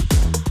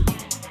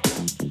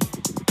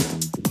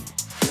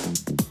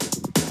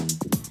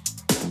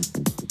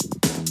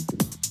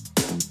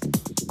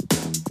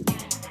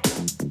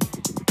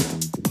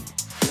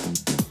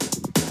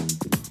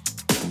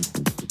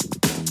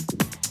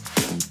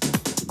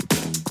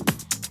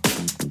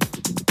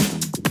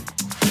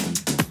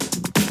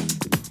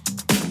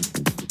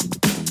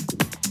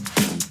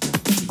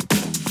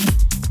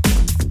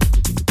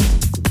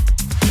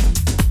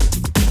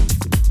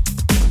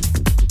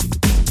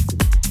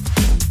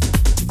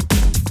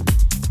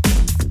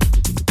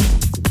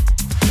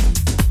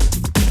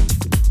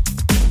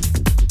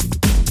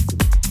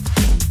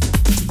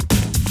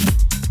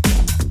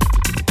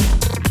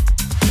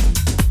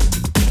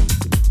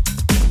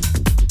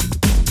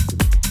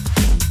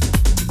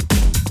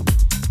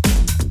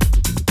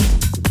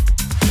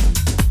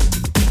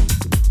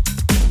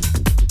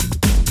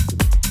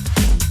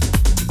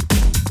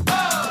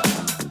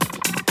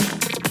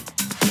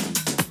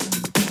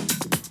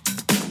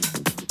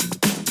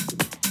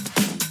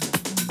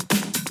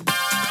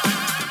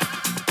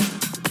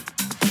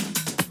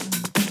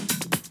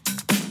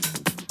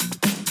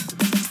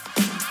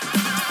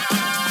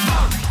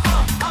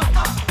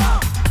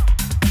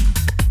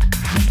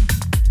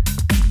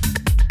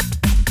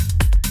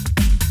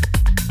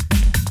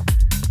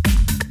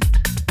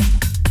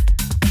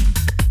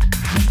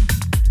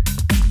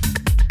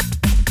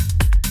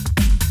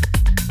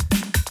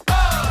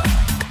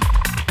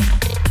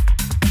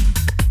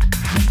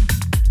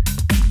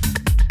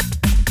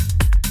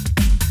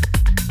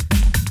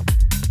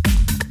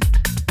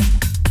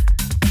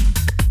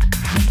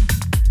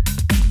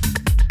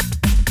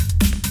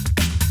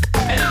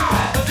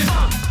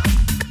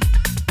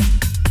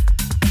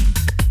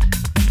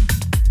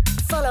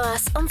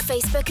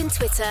 Facebook and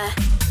Twitter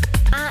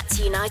at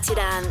United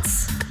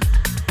Ants.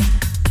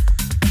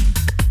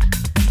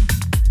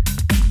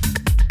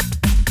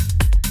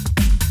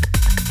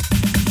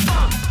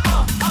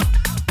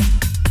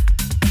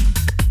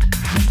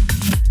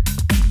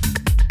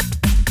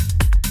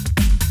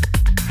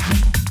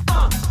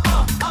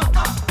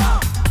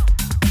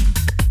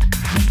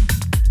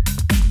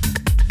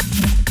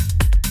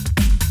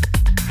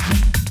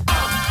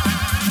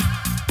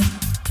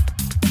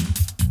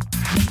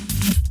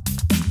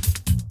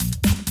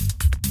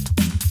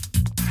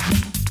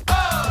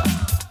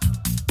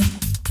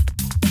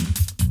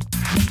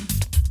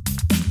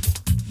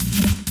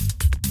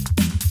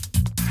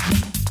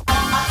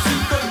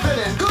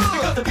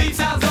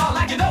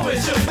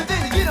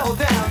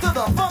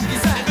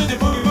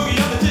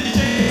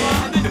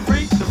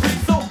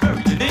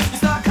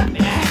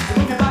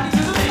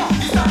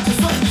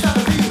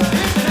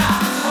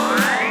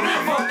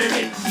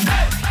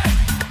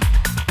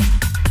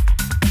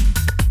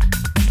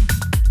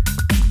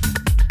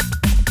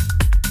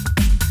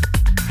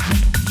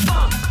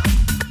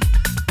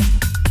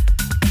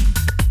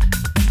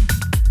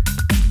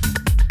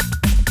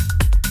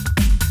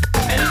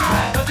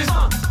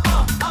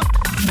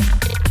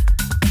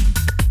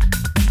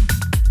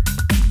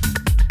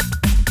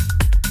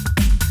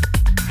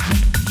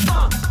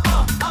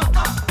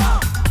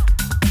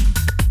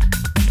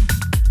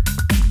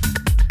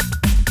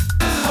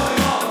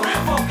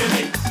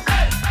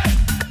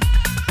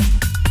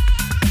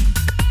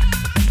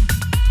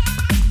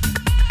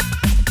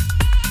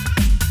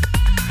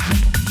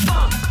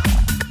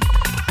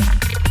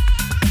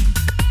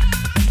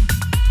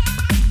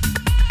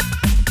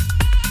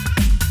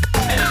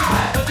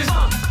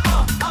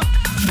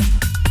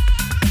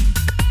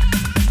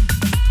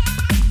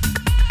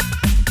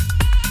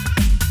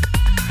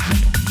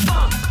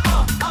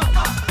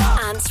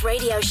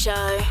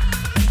 Show,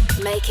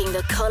 making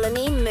the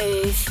colony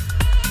move.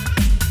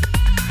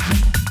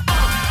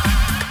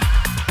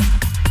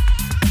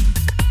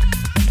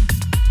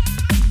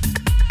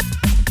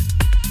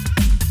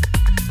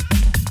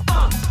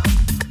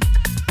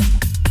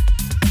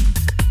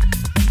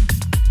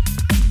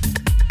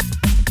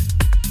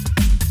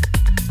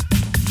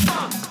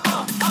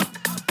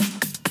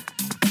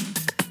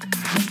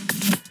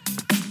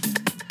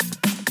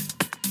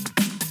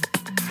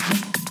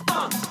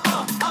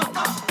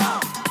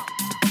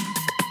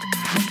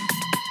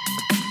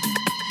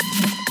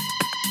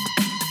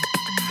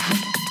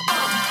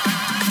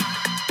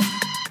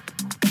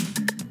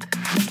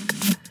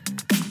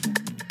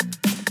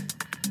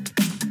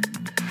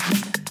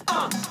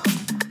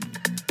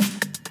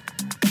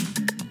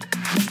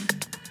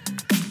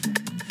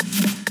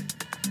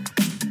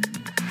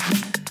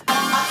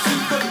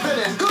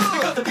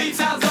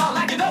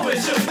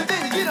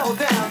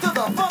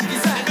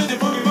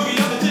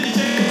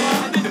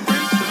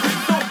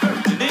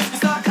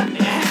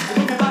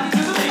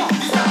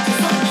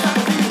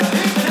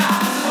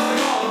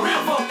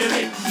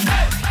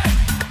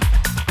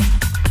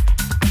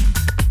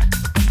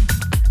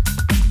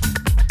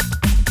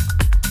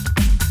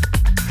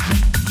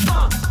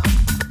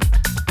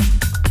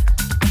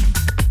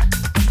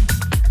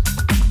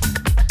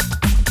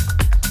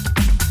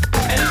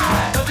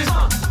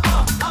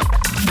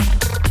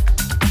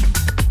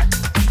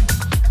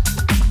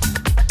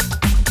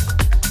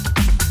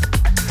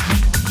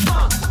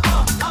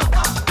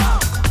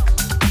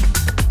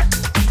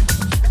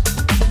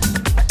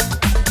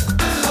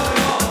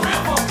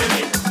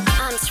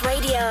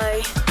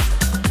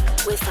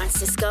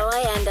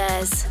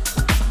 Allendez.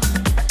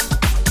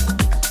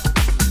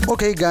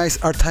 Okay guys,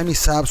 our time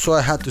is up, so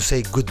I had to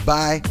say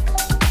goodbye.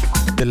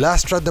 The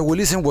last track that we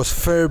listened was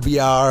Fer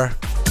Br,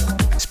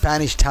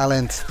 Spanish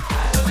talent,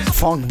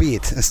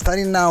 Fonkbeat. And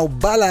starting now,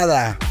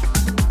 Balada,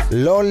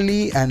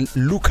 Lolly and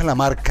Luca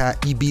Lamarca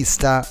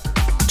Ibiza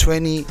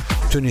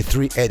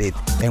 2023 edit.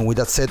 And with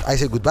that said, I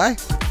say goodbye.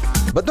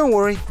 But don't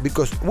worry,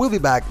 because we'll be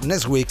back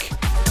next week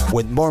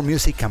with more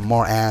music and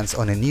more ants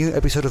on a new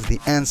episode of the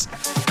Ants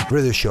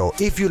Radio Show.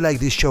 If you like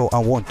this show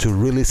and want to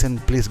re-listen,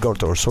 please go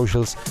to our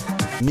socials,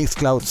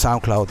 Mixcloud,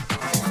 SoundCloud.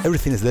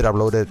 Everything is there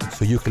uploaded,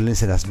 so you can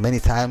listen as many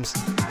times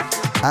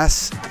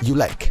as you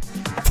like.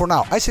 For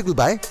now, I say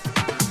goodbye,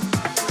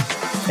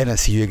 and I'll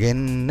see you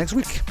again next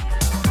week.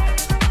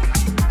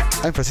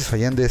 I'm Francisco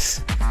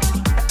Allendes.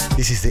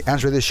 This is the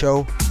Ants Radio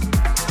Show.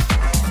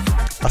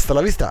 Hasta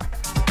la vista.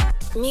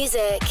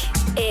 Music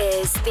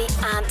is the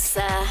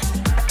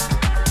answer.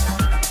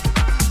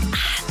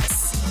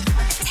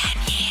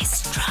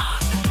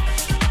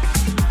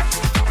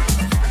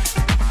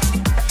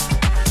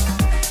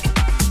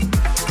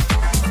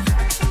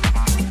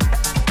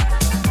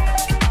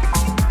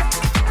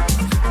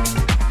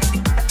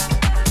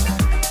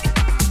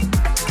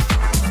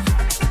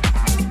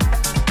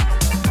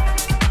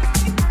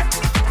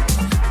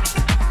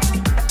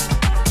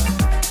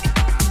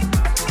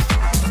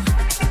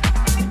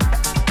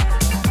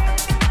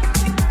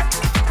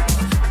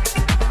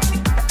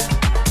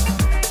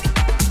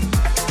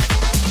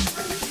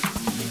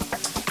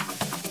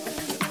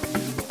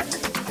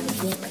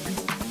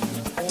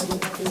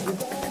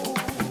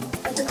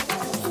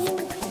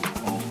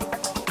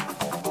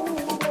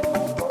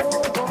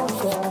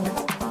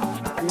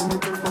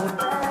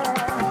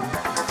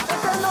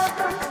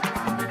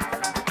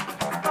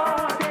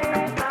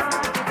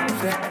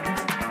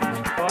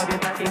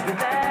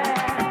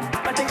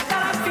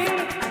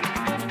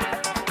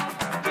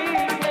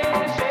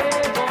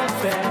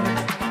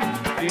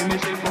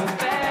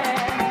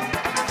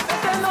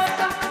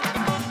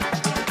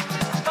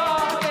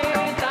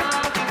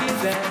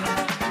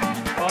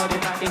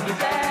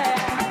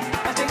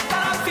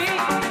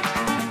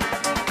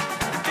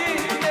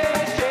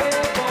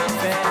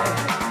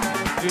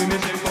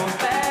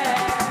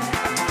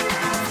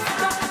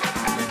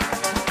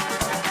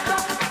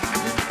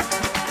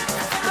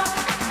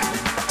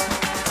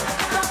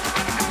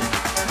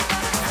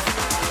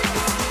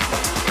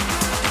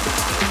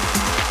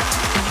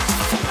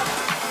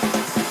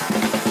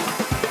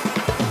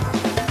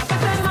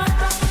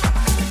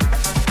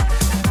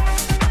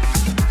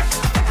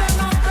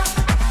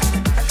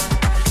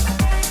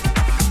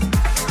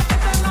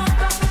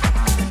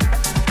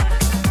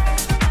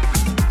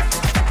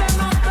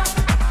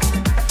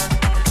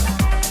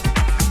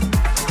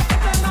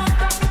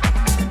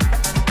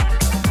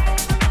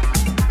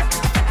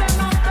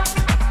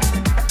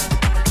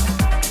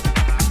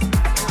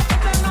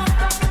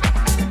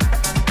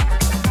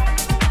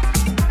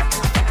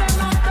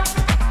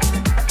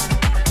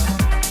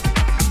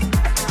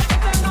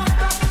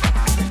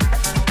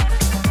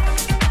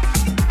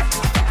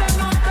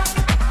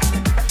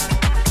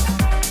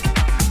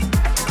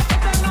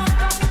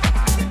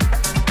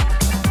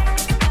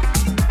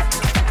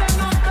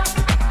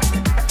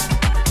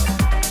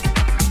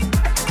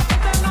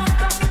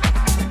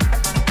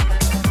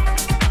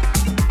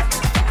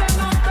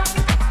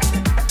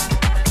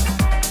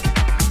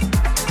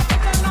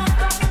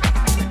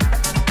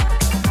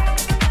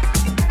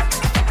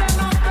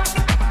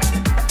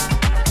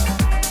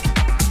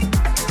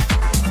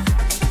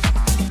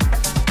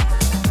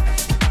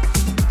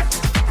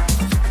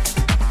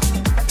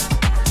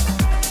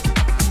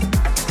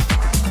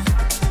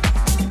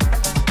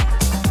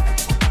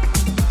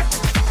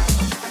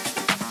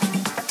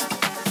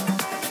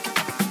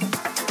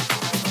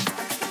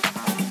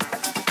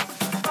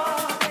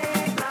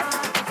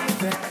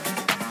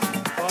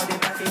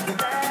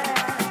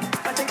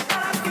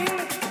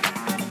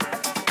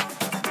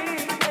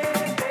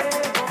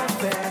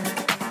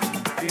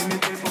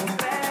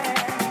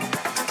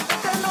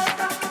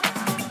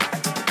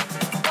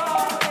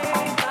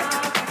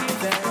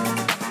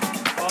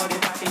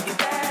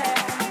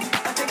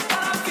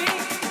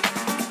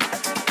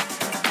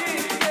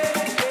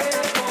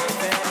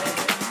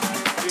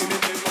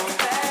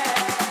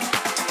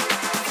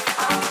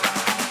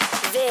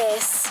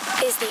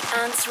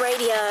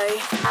 Radio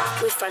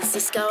with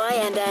Francisco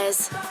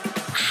Allendes.